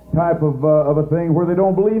charismatic type of a thing where they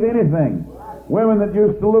don't believe anything. Women that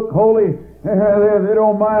used to look holy, they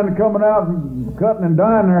don't mind coming out and cutting and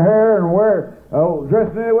dyeing their hair and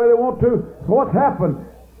dressing any way they want to. So what's happened?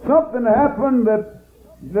 Something happened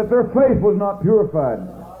that their faith was not purified.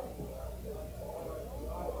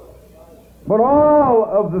 But all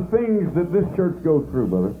of the things that this church goes through,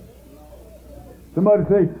 brother, somebody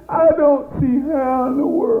say, I don't see how in the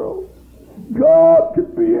world God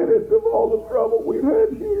could be in it of all the trouble we've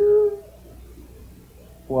had here.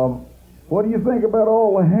 Well, what do you think about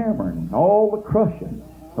all the hammering, all the crushing?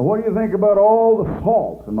 And what do you think about all the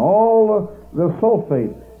salt and all the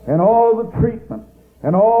sulfate and all the treatment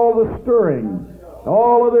and all the stirring?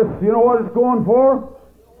 All of this, you know what it's going for?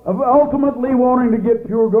 Ultimately wanting to get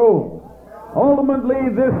pure gold. Ultimately,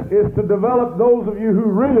 this is to develop those of you who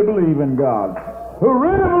really believe in God. Who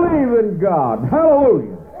really believe in God.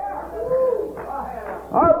 Hallelujah.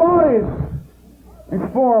 Our bodies,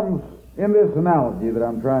 in forms in this analogy that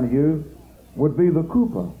I'm trying to use, would be the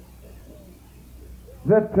cupa.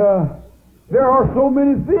 That there are so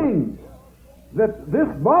many things that this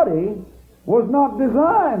body was not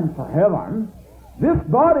designed for heaven. This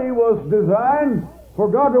body was designed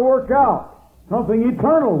for God to work out something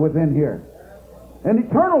eternal within here. An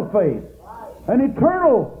eternal faith, an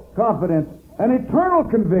eternal confidence, an eternal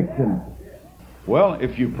conviction. Well,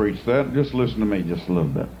 if you preach that, just listen to me just a little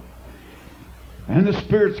bit. And the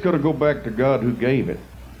Spirit's going to go back to God who gave it.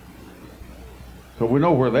 So we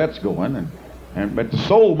know where that's going. But the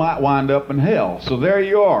soul might wind up in hell. So there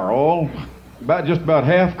you are, all just about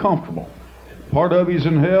half comfortable. Part of you's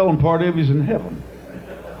in hell and part of you's in heaven.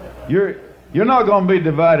 You're not going to be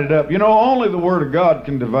divided up. You know, only the Word of God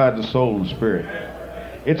can divide the soul and spirit.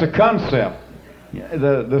 It's a concept.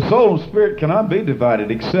 The soul and spirit cannot be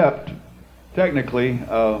divided except technically,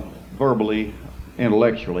 verbally,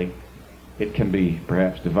 intellectually. It can be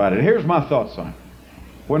perhaps divided. Here's my thoughts on it.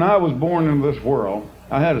 When I was born into this world,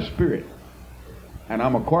 I had a spirit, and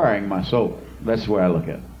I'm acquiring my soul. That's the way I look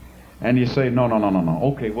at it. And you say, no.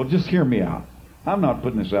 Okay, well, just hear me out. I'm not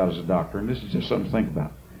putting this out as a doctrine. This is just something to think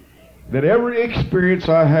about. That every experience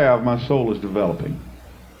I have, my soul is developing.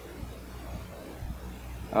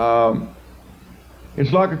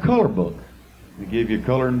 It's like a color book. They give you a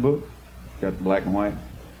coloring book. Got black and white.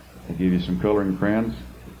 They give you some coloring crayons.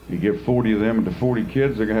 You give 40 of them to 40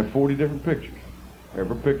 kids, they're going to have 40 different pictures.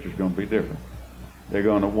 Every picture's going to be different.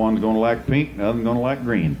 One's going to like pink, the other's going to like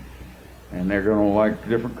green. And they're going to like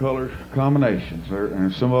different color combinations.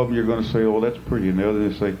 And some of them you're going to say, oh, that's pretty. And the other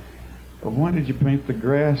they say, well, why did you paint the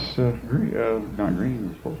grass green? Not green,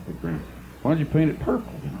 it's supposed to be green. Why did you paint it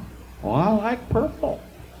purple? You know, well, I like purple.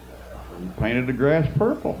 You painted the grass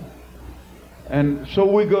purple. And so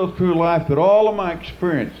we go through life, that all of my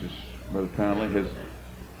experiences, Brother Conley, has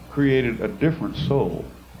created a different soul,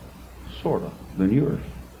 sort of, than yours.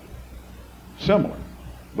 Similar,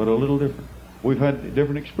 but a little different. We've had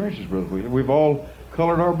different experiences, Brother Wheeler. We've all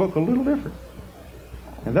colored our book a little different.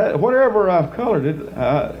 And that, whatever I've colored it,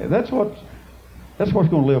 that's what's going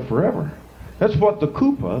to live forever. That's what the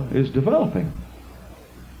Koopa is developing.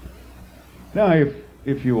 Now,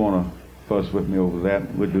 if you want to fuss with me over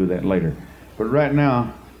that, we'll do that later. But right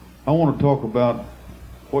now, I want to talk about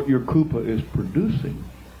what your Koopa is producing.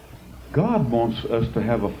 God wants us to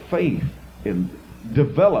have a faith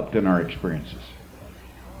developed in our experiences.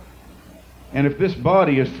 And if this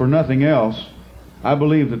body is for nothing else, I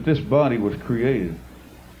believe that this body was created,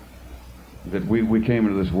 that we came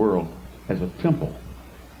into this world as a temple.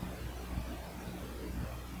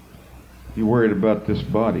 You're worried about this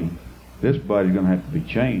body. This body's going to have to be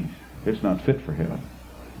changed. It's not fit for heaven.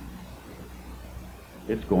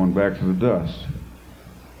 It's going back to the dust.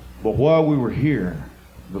 But while we were here,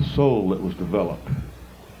 the soul that was developed.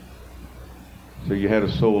 So you had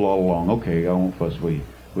a soul all along. Okay, I won't fuss with you.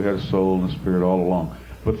 We had a soul and a spirit all along.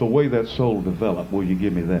 But the way that soul developed, will you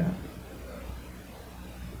give me that?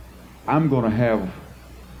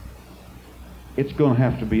 It's going to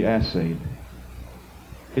have to be assayed.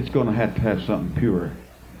 It's going to have something pure.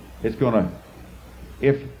 It's going to,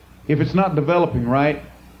 if it's not developing right,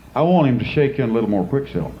 I want him to shake in a little more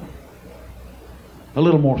quicksilver, a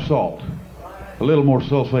little more salt, a little more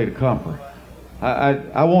sulfate of copper.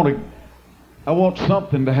 I want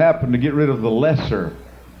something to happen to get rid of the lesser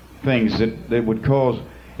things that would cause.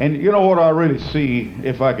 And you know what I really see,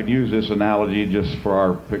 if I could use this analogy just for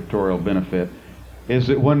our pictorial benefit, is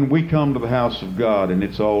that when we come to the house of God and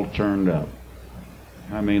it's all turned up.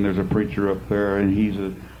 I mean, there's a preacher up there and he's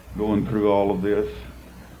going through all of this,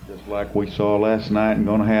 just like we saw last night and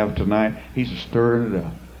going to have tonight. He's stirring it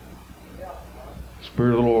up. The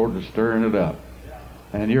Spirit of the Lord is stirring it up.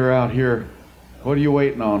 And you're out here, what are you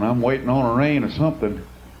waiting on? I'm waiting on a rain or something.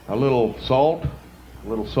 A little salt, a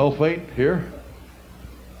little sulfate here.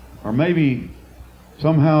 Or maybe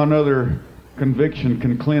somehow another conviction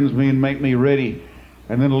can cleanse me and make me ready.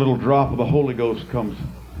 And then a little drop of the Holy Ghost comes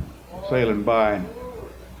sailing by.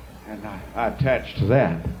 And I attach to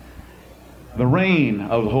that. The rain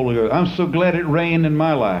of the Holy Ghost. I'm so glad it rained in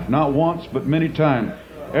my life. Not once, but many times.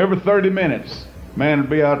 Every 30 minutes, man would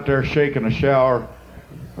be out there shaking a shower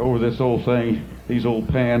over this old thing, these old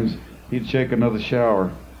pans. He'd shake another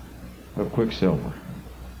shower of quicksilver.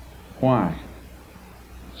 Why?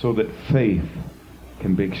 So that faith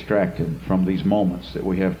can be extracted from these moments that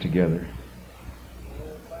we have together.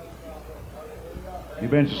 You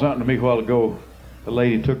mentioned something to me a while ago. The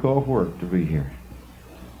lady took off work to be here.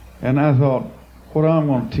 And I thought, what I'm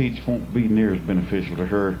going to teach won't be near as beneficial to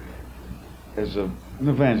her as an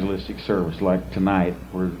evangelistic service like tonight,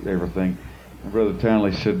 where everything. And Brother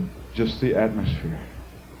Townley said, just the atmosphere.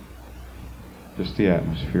 Just the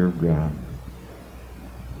atmosphere of God.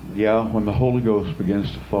 Yeah, when the Holy Ghost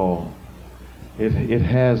begins to fall, it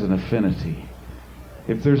has an affinity.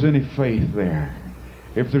 If there's any faith there,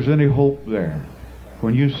 if there's any hope there,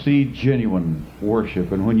 when you see genuine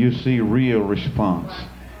worship and when you see real response,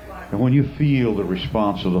 and when you feel the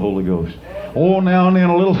response of the Holy Ghost, oh, now and then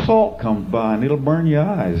a little salt comes by and it'll burn your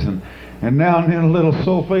eyes, and now and then a little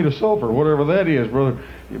sulfate of sulfur, whatever that is.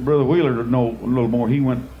 Brother Wheeler would know a little more. He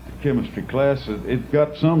went to chemistry class. It's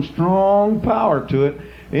got some strong power to it.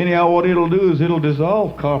 Anyhow, what it'll do is it'll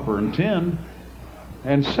dissolve copper and tin.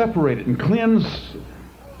 and separate it and cleanse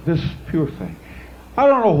this pure thing. I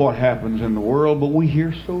don't know what happens in the world, but we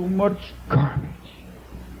hear so much garbage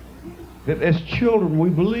that as children we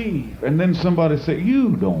believe. And then somebody says,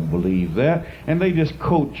 you don't believe that. And they just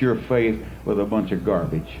coat your faith with a bunch of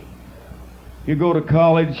garbage. You go to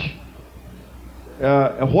college,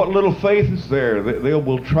 what little faith is there, they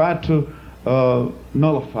will try to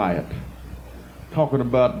nullify it. Talking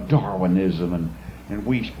about Darwinism and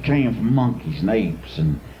we came from monkeys and apes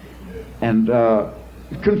and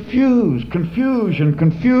confusion.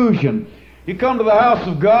 You come to the house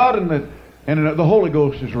of God and the Holy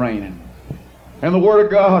Ghost is reigning. And the Word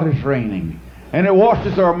of God is reigning. And it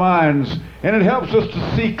washes our minds. And it helps us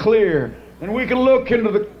to see clear. And we can look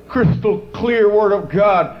into the crystal clear Word of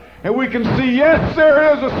God. And we can see, yes,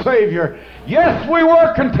 there is a Savior. Yes, we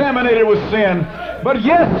were contaminated with sin. But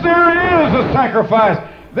yes, there is a sacrifice.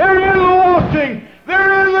 There is a washing.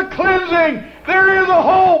 There is a cleansing. There is a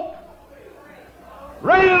hope.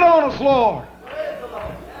 Rain it on us, Lord.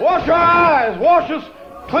 Wash our eyes. Wash us.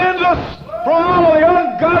 Cleanse us from all of the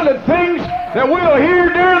ungodly things that we'll hear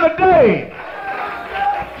during the day.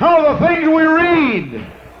 Some of the things we read.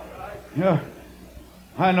 Yeah,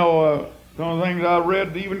 I know some of the things I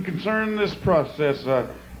read even concerning this process.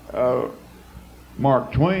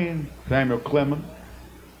 Mark Twain, Samuel Clemens.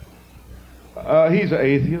 He's an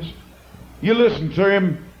atheist. You listen to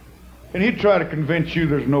him, and he'd try to convince you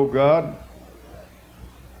there's no God.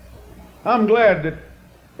 I'm glad that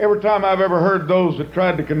every time I've ever heard those that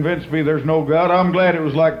tried to convince me there's no God, I'm glad it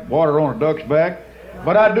was like water on a duck's back.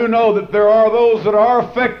 But I do know that there are those that are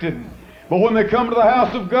affected. But when they come to the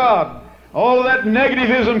house of God, all of that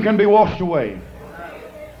negativism can be washed away.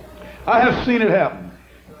 I have seen it happen.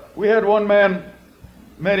 We had one man,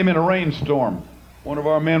 met him in a rainstorm. One of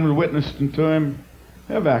our men was witnessing to him,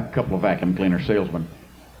 a couple of vacuum cleaner salesmen.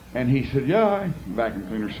 And he said, yeah, I'm a vacuum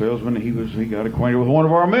cleaner salesman. He got acquainted with one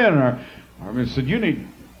of our men. And our men said, you need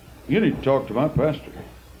to talk to my pastor.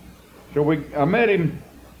 So I met him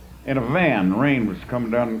in a van. Rain was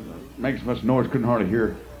coming down, making so much noise, couldn't hardly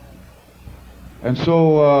hear. And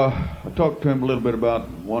so I talked to him a little bit about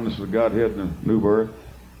oneness of the Godhead and the new birth.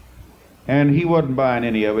 And he wasn't buying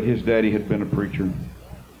any of it. His daddy had been a preacher.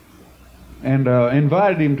 And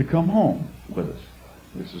invited him to come home with us.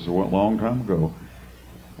 This is a long time ago.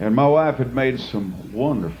 And my wife had made some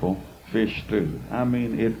wonderful fish stew. I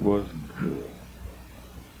mean, it was good.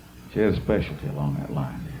 She had a specialty along that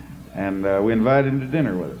line. And we invited him to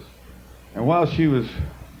dinner with us. And while she was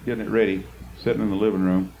getting it ready, sitting in the living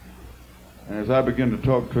room, and as I began to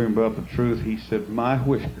talk to him about the truth, he said, my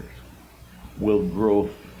whiskers will grow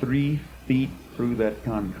 3 feet through that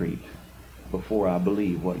concrete before I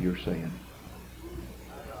believe what you're saying.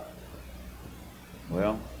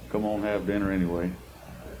 Well, come on, have dinner anyway.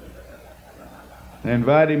 I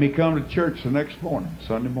invited him. He come to church the next morning,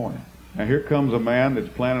 Sunday morning. Now here comes a man that's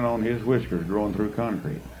planning on his whiskers growing through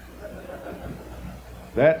concrete.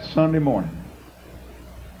 That Sunday morning,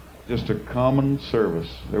 just a common service.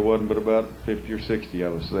 There wasn't but about 50 or 60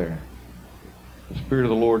 of us there. The Spirit of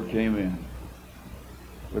the Lord came in.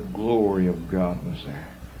 The glory of God was there.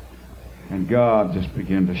 And God just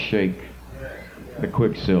began to shake the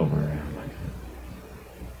quicksilver.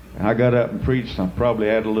 And I got up and preached. I probably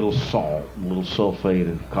added a little salt, a little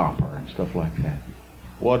sulfate of copper and stuff like that.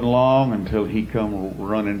 Wasn't long until he come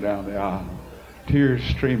running down the aisle, tears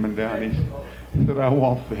streaming down. He said, I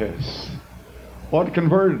want this. What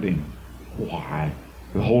converted him? Why?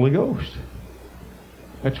 The Holy Ghost.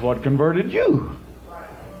 That's what converted you.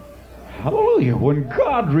 Hallelujah. When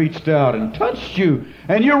God reached out and touched you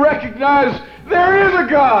and you recognize there is a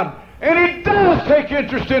God and He does take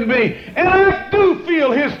interest in me and I do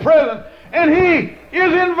feel His presence and He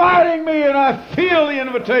is inviting me and I feel the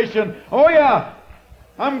invitation. Oh yeah,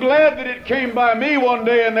 I'm glad that it came by me one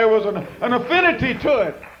day and there was an affinity to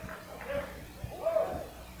it.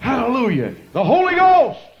 Hallelujah. The Holy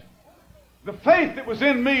Ghost. The faith that was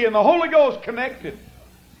in me and the Holy Ghost connected.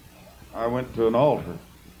 I went to an altar.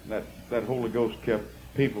 That Holy Ghost kept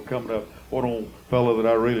people coming up. One old fellow that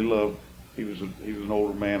I really loved, he was an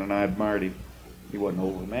older man and I admired him. He wasn't an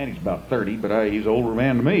older man, he's about 30, but he's an older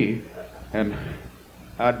man to me. And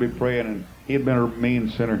I'd be praying and he'd been a mean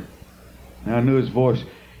sinner. And I knew his voice.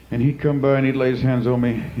 And he'd come by and he'd lay his hands on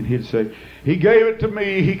me and he'd say, He gave it to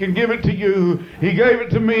me, He can give it to you. He gave it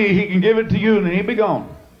to me, He can give it to you. And then he'd be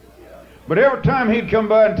gone. But every time he'd come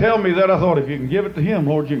by and tell me that, I thought, if you can give it to Him,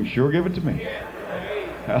 Lord, you can sure give it to me.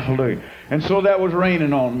 Hallelujah. And so that was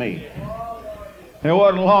raining on me. It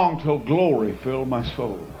wasn't long till glory filled my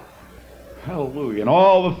soul. Hallelujah. And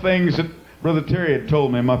all the things that Brother Terry had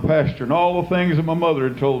told me, my pastor, and all the things that my mother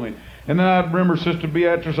had told me, And then I remember Sister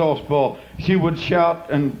Beatrice Oswald. She would shout,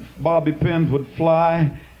 and bobby pins would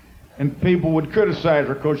fly, and people would criticize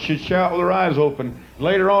her because she'd shout with her eyes open.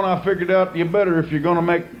 Later on, I figured out you better, if you're going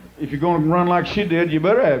to run like she did, you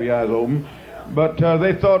better have your eyes open. But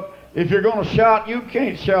they thought, if you're going to shout, you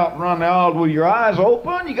can't shout and run the aisle with your eyes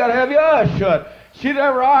open. You got to have your eyes shut. She'd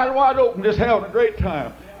have her eyes wide open, just having a great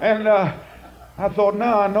time. And I thought,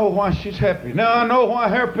 now I know why she's happy. Now I know why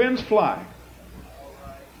hairpins fly.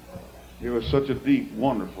 It was such a deep,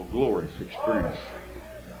 wonderful, glorious experience.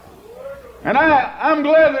 And I'm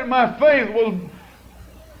glad that my faith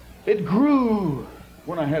it grew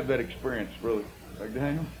when I had that experience, Brother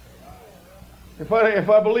Daniel. If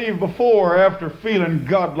I believed before or after feeling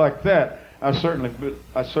God like that, I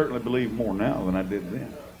certainly believe more now than I did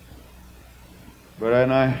then. But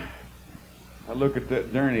I look at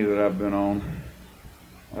that journey that I've been on.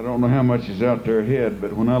 I don't know how much is out there ahead,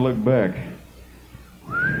 but when I look back,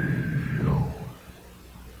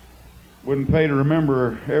 wouldn't pay to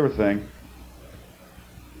remember everything,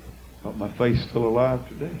 but my faith's still alive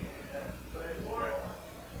today.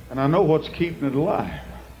 And I know what's keeping it alive.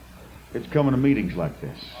 It's coming to meetings like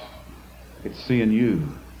this. It's seeing you,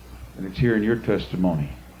 and it's hearing your testimony,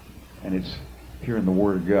 and it's hearing the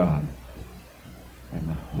Word of God, and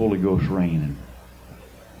the Holy Ghost reigning,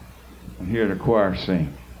 and hearing the choir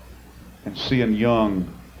sing, and seeing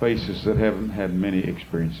young faces that haven't had many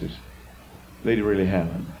experiences. They really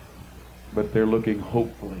haven't. But they're looking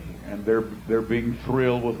hopefully, and they're being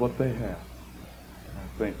thrilled with what they have.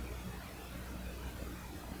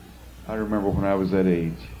 I remember when I was that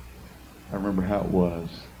age. I remember how it was.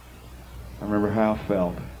 I remember how I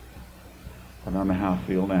felt. I don't know how I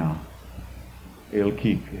feel now. It'll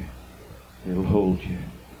keep you. It'll hold you.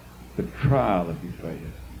 The trial of your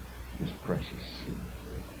faith is precious.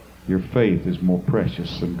 Your faith is more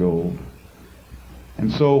precious than gold. And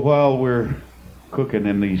so while we're cooking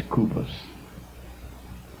in these kupas,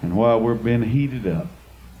 and while we're being heated up,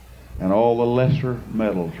 and all the lesser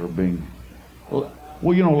metals are being,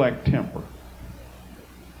 like temper.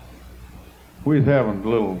 We was having a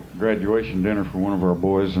little graduation dinner for one of our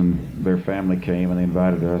boys, and their family came and they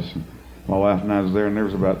invited us. And my wife and I was there, and there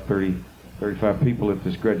was about 35 people at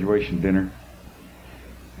this graduation dinner.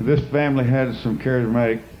 This family had some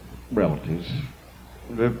charismatic relatives.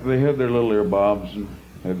 They had their little ear bobs and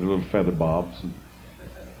had their little feather bobs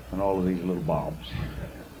and all of these little bobs.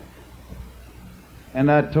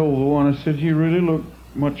 And I told the one, I said, you really look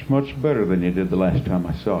much, much better than you did the last time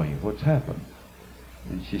I saw you. What's happened?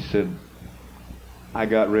 And she said, I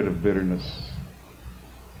got rid of bitterness.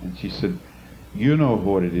 And she said, you know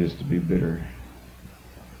what it is to be bitter.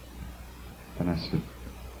 And I said,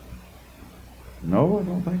 no, I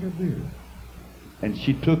don't think I do. And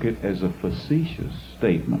she took it as a facetious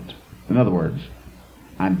statement. In other words,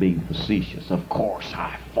 I'm being facetious. Of course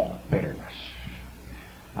I fought bitterness.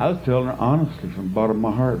 I was telling her honestly from the bottom of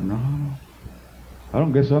my heart, no, I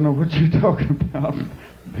don't guess I know what you're talking about,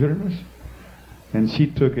 bitterness. And she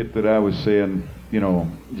took it that I was saying,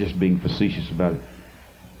 just being facetious about it.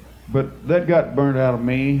 But that got burned out of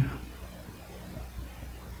me.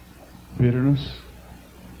 Bitterness.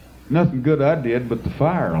 Nothing good I did, but the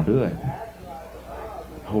fire will do it.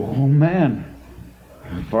 Oh man,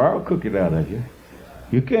 the fire will cook it out of you.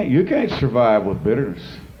 You can't survive with bitterness.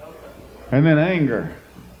 And then anger.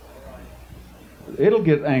 It'll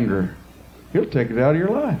get anger. He'll take it out of your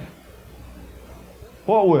life.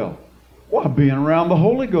 What will? Why, being around the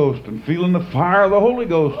Holy Ghost and feeling the fire of the Holy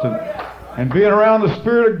Ghost and being around the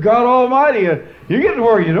Spirit of God Almighty. You get to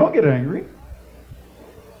where you don't get angry.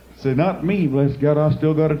 Say, not me, bless God, I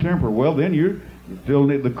still got a temper. Well, then you still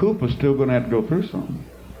need, the coop is still going to have to go through something.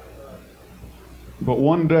 But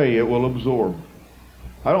one day it will absorb.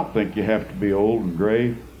 I don't think you have to be old and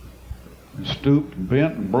gray and stooped and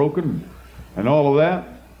bent and broken and all of that.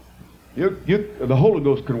 The Holy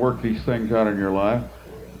Ghost can work these things out in your life.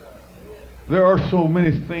 There are so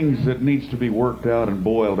many things that needs to be worked out and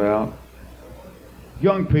boiled out.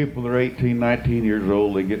 Young people that are 18, 19 years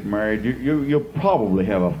old, they get married, you'll probably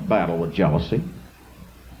have a battle with jealousy.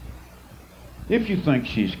 If you think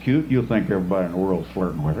she's cute, you'll think everybody in the world's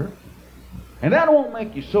flirting with her. And that won't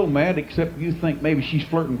make you so mad, except you think maybe she's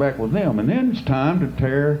flirting back with them. And then it's time to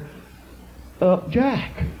tear up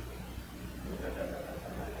Jack.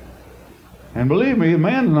 And believe me, a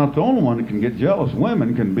man's not the only one that can get jealous.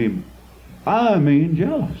 Women can be,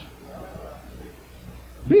 jealous.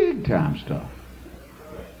 Big time stuff.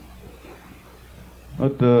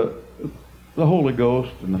 But the Holy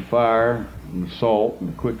Ghost and the fire and the salt and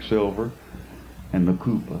the quicksilver and the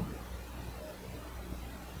kupa.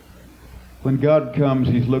 When God comes,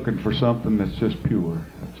 He's looking for something that's just pure.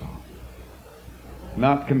 That's all.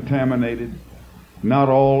 not contaminated, not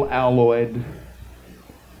all alloyed,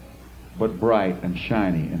 but bright and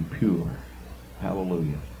shiny and pure.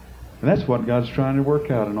 Hallelujah. And that's what God's trying to work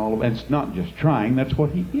out in all of it. And it's not just trying, that's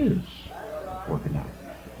what He is working out.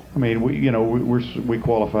 I mean, we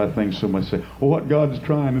qualify things so much. Say, well, what God's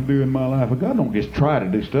trying to do in my life. Well, God don't just try to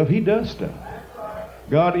do stuff. He does stuff.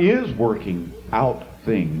 God is working out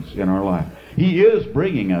things in our life. He is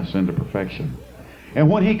bringing us into perfection. And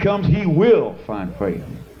when He comes, He will find faith.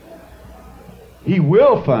 He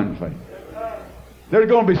will find faith. There's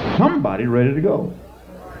going to be somebody ready to go.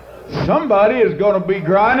 Somebody is going to be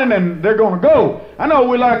grinding and they're going to go. I know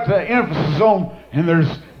we like the emphasis on, and there's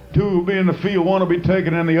two will be in the field, one will be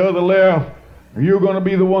taken and the other left. Or you're going to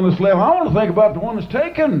be the one that's left. I want to think about the one that's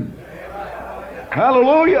taken.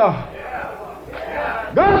 Hallelujah.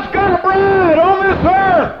 God's got a bride on this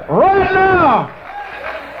earth right now.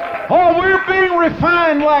 Oh, we're being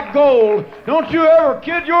refined like gold. Don't you ever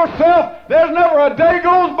kid yourself. There's never a day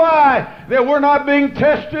goes by that we're not being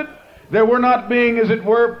tested, that we're not being, as it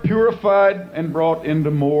were, purified and brought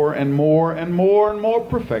into more and more and more and more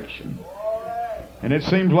perfection. And it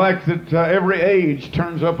seems like that every age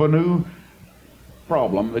turns up a new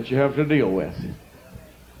problem that you have to deal with.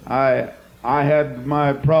 I had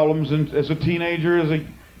my problems as a teenager,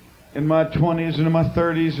 in my 20s and in my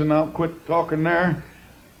 30s, and I'll quit talking there.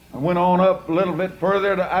 I went on up a little bit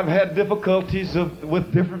further. I've had difficulties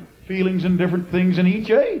with different feelings and different things in each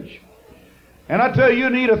age. And I tell you, you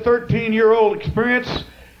need a 13-year-old experience.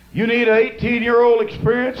 You need an 18-year-old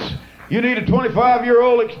experience. You need a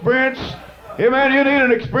 25-year-old experience. Amen. You need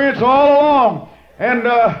an experience all along. And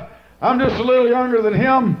I'm just a little younger than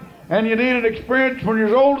him. And you need an experience when you're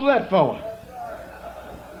as old as that fella.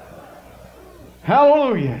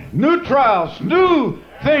 Hallelujah. New trials, new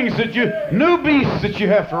things new beasts that you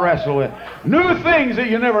have to wrestle with. New things that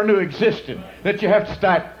you never knew existed that you have to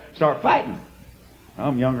start fighting.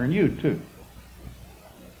 I'm younger than you, too.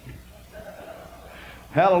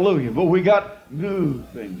 Hallelujah. But we got new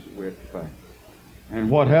things that we have to fight.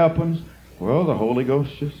 And what happens? Well, the Holy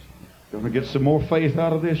Ghost just going to get some more faith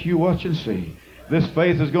out of this. You watch and see. This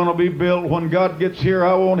faith is going to be built. When God gets here,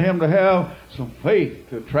 I want Him to have some faith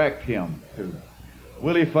to attract Him to.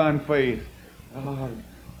 Will He find faith?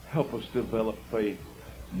 Help us develop faith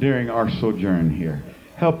during our sojourn here.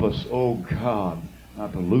 Help us, oh God,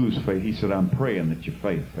 not to lose faith. He said, I'm praying that your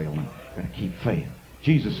faith fail not. Got to keep faith.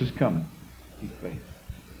 Jesus is coming. Keep faith.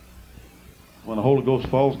 When the Holy Ghost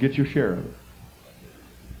falls, get your share of it.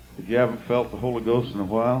 If you haven't felt the Holy Ghost in a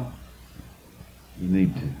while, you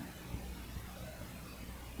need to.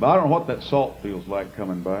 But I don't know what that salt feels like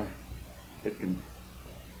coming by. It can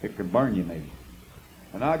burn you maybe.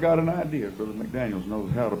 And I got an idea. Brother McDaniels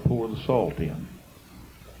knows how to pour the salt in.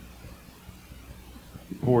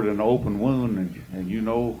 You pour it in an open wound, and you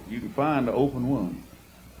know you can find an open wound.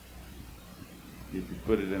 If you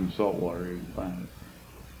put it in salt water, you can find it.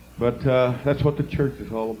 But that's what the church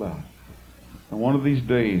is all about. And one of these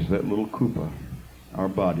days, that little Koopa, our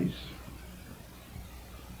bodies,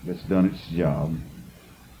 that's done its job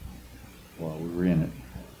while we were in it.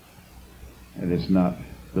 And it's not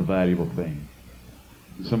the valuable thing.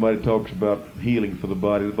 Somebody talks about healing for the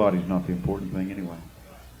body's not the important thing anyway.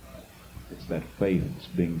 It's that faith that's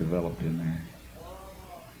being developed in there.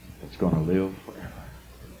 It's going to live forever.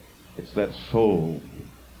 It's that soul,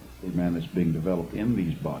 amen, that's being developed in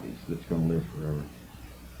these bodies that's going to live forever.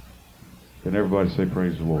 Can everybody say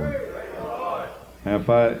praise the Lord? Now,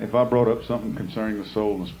 if I brought up something concerning the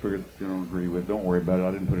soul and the spirit that you don't agree with, don't worry about it.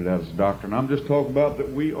 I didn't put it out as a doctrine. I'm just talking about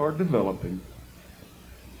that we are developing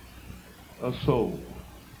a soul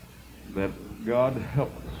that God help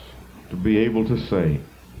us to be able to say,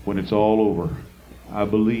 when it's all over, I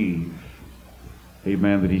believe,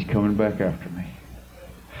 amen, that He's coming back after me.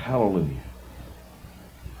 Hallelujah.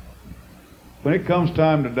 When it comes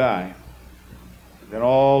time to die, then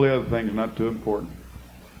all the other things are not too important.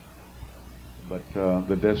 But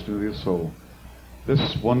the destiny of the soul.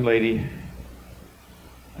 This one lady,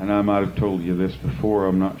 and I might have told you this before,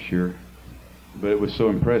 I'm not sure, but it was so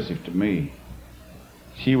impressive to me.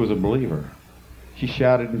 She was a believer. She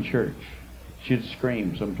shouted in church. She'd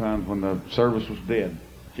scream sometimes when the service was dead.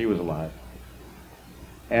 She was alive.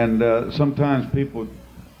 And sometimes people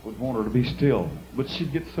would want her to be still. But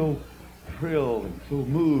she'd get so thrilled and so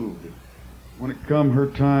moved. When it come her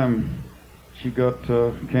time, she got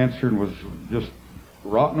cancer and was just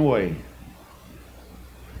rotting away.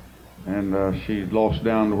 And she lost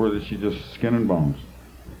down to where she just skin and bones.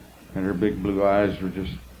 And her big blue eyes were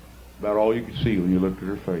just about all you could see when you looked at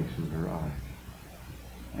her face was her eyes.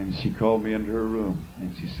 And she called me into her room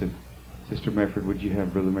and she said, Sister Mefford, would you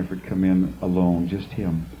have Brother Mefford come in alone, just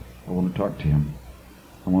him? I want to talk to him.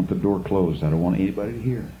 I want the door closed. I don't want anybody to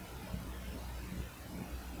hear.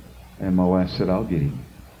 And my wife said, I'll get him.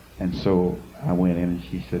 And so I went in and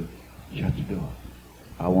she said, shut the door.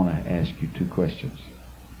 I want to ask you 2 questions.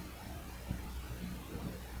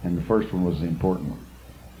 And the first one was the important one.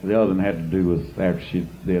 The other one had to do with after she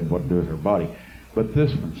did what to do with her body. But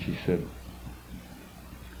this one, she said,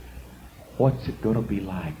 what's it going to be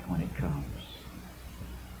like when it comes?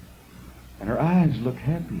 And her eyes looked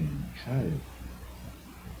happy and excited.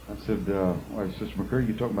 I said, Sister McCurry,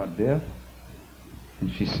 you talking about death?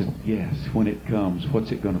 And she said, yes, when it comes,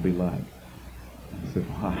 what's it going to be like? I said,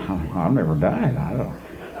 well, I've never died. I don't.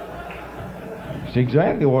 It's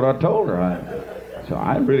exactly what I told her. So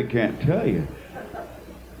I really can't tell you.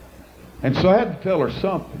 And so I had to tell her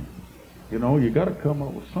something. You know, you got to come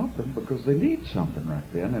up with something because they need something right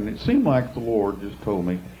then. And it seemed like the Lord just told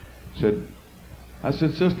me, I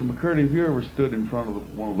said, Sister McCurdy, have you ever stood in front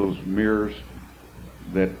of one of those mirrors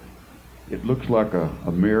that it looks like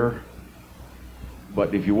a mirror,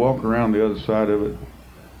 but if you walk around the other side of it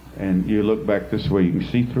and you look back this way, you can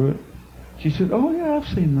see through it? She said, oh yeah, I've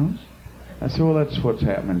seen those. I said, well, that's what's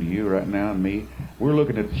happening to you right now and me. We're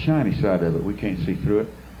looking at the shiny side of it. We can't see through it.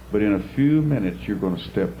 But in a few minutes, you're going to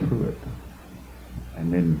step through it.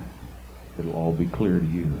 And then it'll all be clear to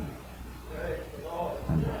you.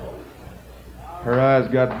 And her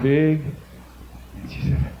eyes got big. And she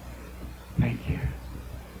said, thank you.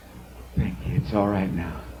 Thank you. It's all right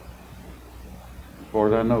now. As far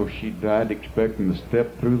as I know, she died expecting to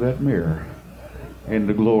step through that mirror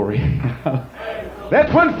into glory.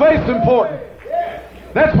 That's when faith's important.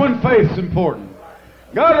 That's when faith's important.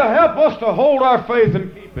 God will help us to hold our faith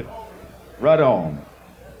and keep it right on.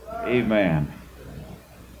 Amen.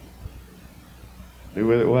 Do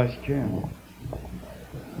with it what you can.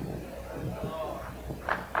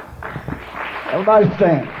 Everybody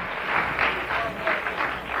stand.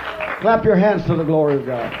 Clap your hands to the glory of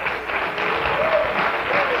God.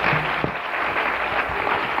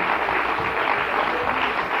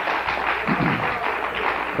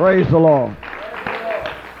 Praise the Lord.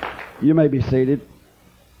 You may be seated.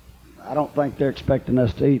 I don't think they're expecting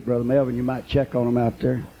us to eat, Brother Melvin. You might check on them out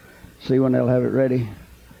there, see when they'll have it ready.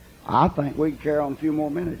 I think we can carry on a few more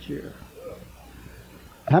minutes here.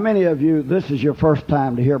 How many of you, this is your first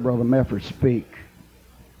time to hear Brother Mefford speak?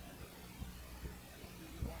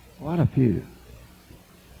 Quite a few.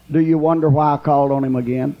 Do you wonder why I called on him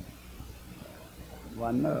again?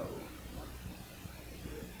 Why, no.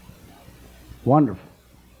 Wonderful.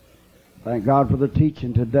 Thank God for the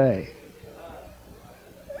teaching today.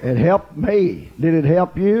 It helped me. Did it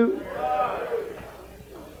help you?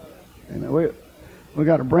 And we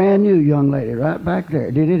got a brand new young lady right back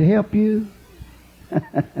there. Did it help you?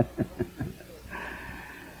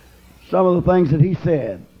 Some of the things that he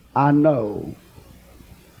said, I know,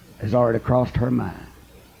 has already crossed her mind.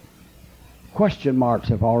 Question marks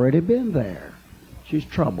have already been there. She's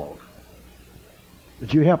troubled.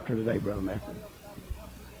 But you helped her today, Brother Mefford.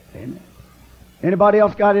 Amen. Anybody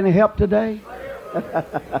else got any help today?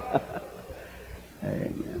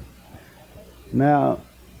 Amen. Now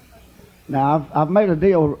I've made a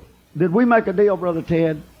deal. Did we make a deal, Brother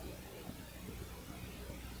Ted?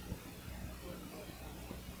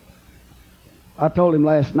 I told him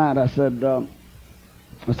last night, I said, now,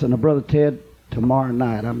 Brother Ted, tomorrow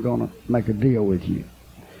night I'm going to make a deal with you.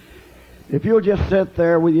 If you'll just sit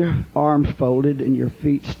there with your arms folded and your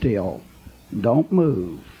feet still, don't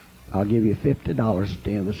move, I'll give you $50 at the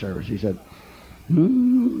end of the service. He said,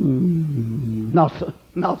 no, sir.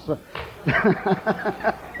 No, sir.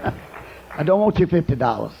 I don't want your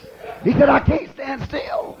 $50. He said, I can't stand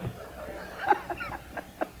still.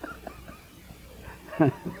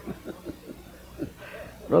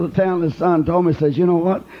 Brother Townley's son told me, says, you know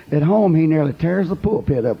what? At home, he nearly tears the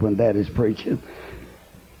pulpit up when Daddy's preaching.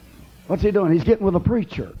 What's he doing? He's getting with a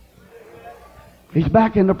preacher. He's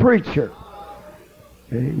backing the preacher.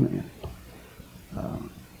 Amen.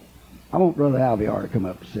 I want Brother Alvear to come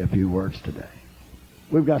up and say a few words today.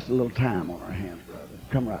 We've got a little time on our hands, brother.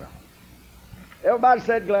 Come right up. Everybody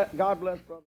said, God bless, brother.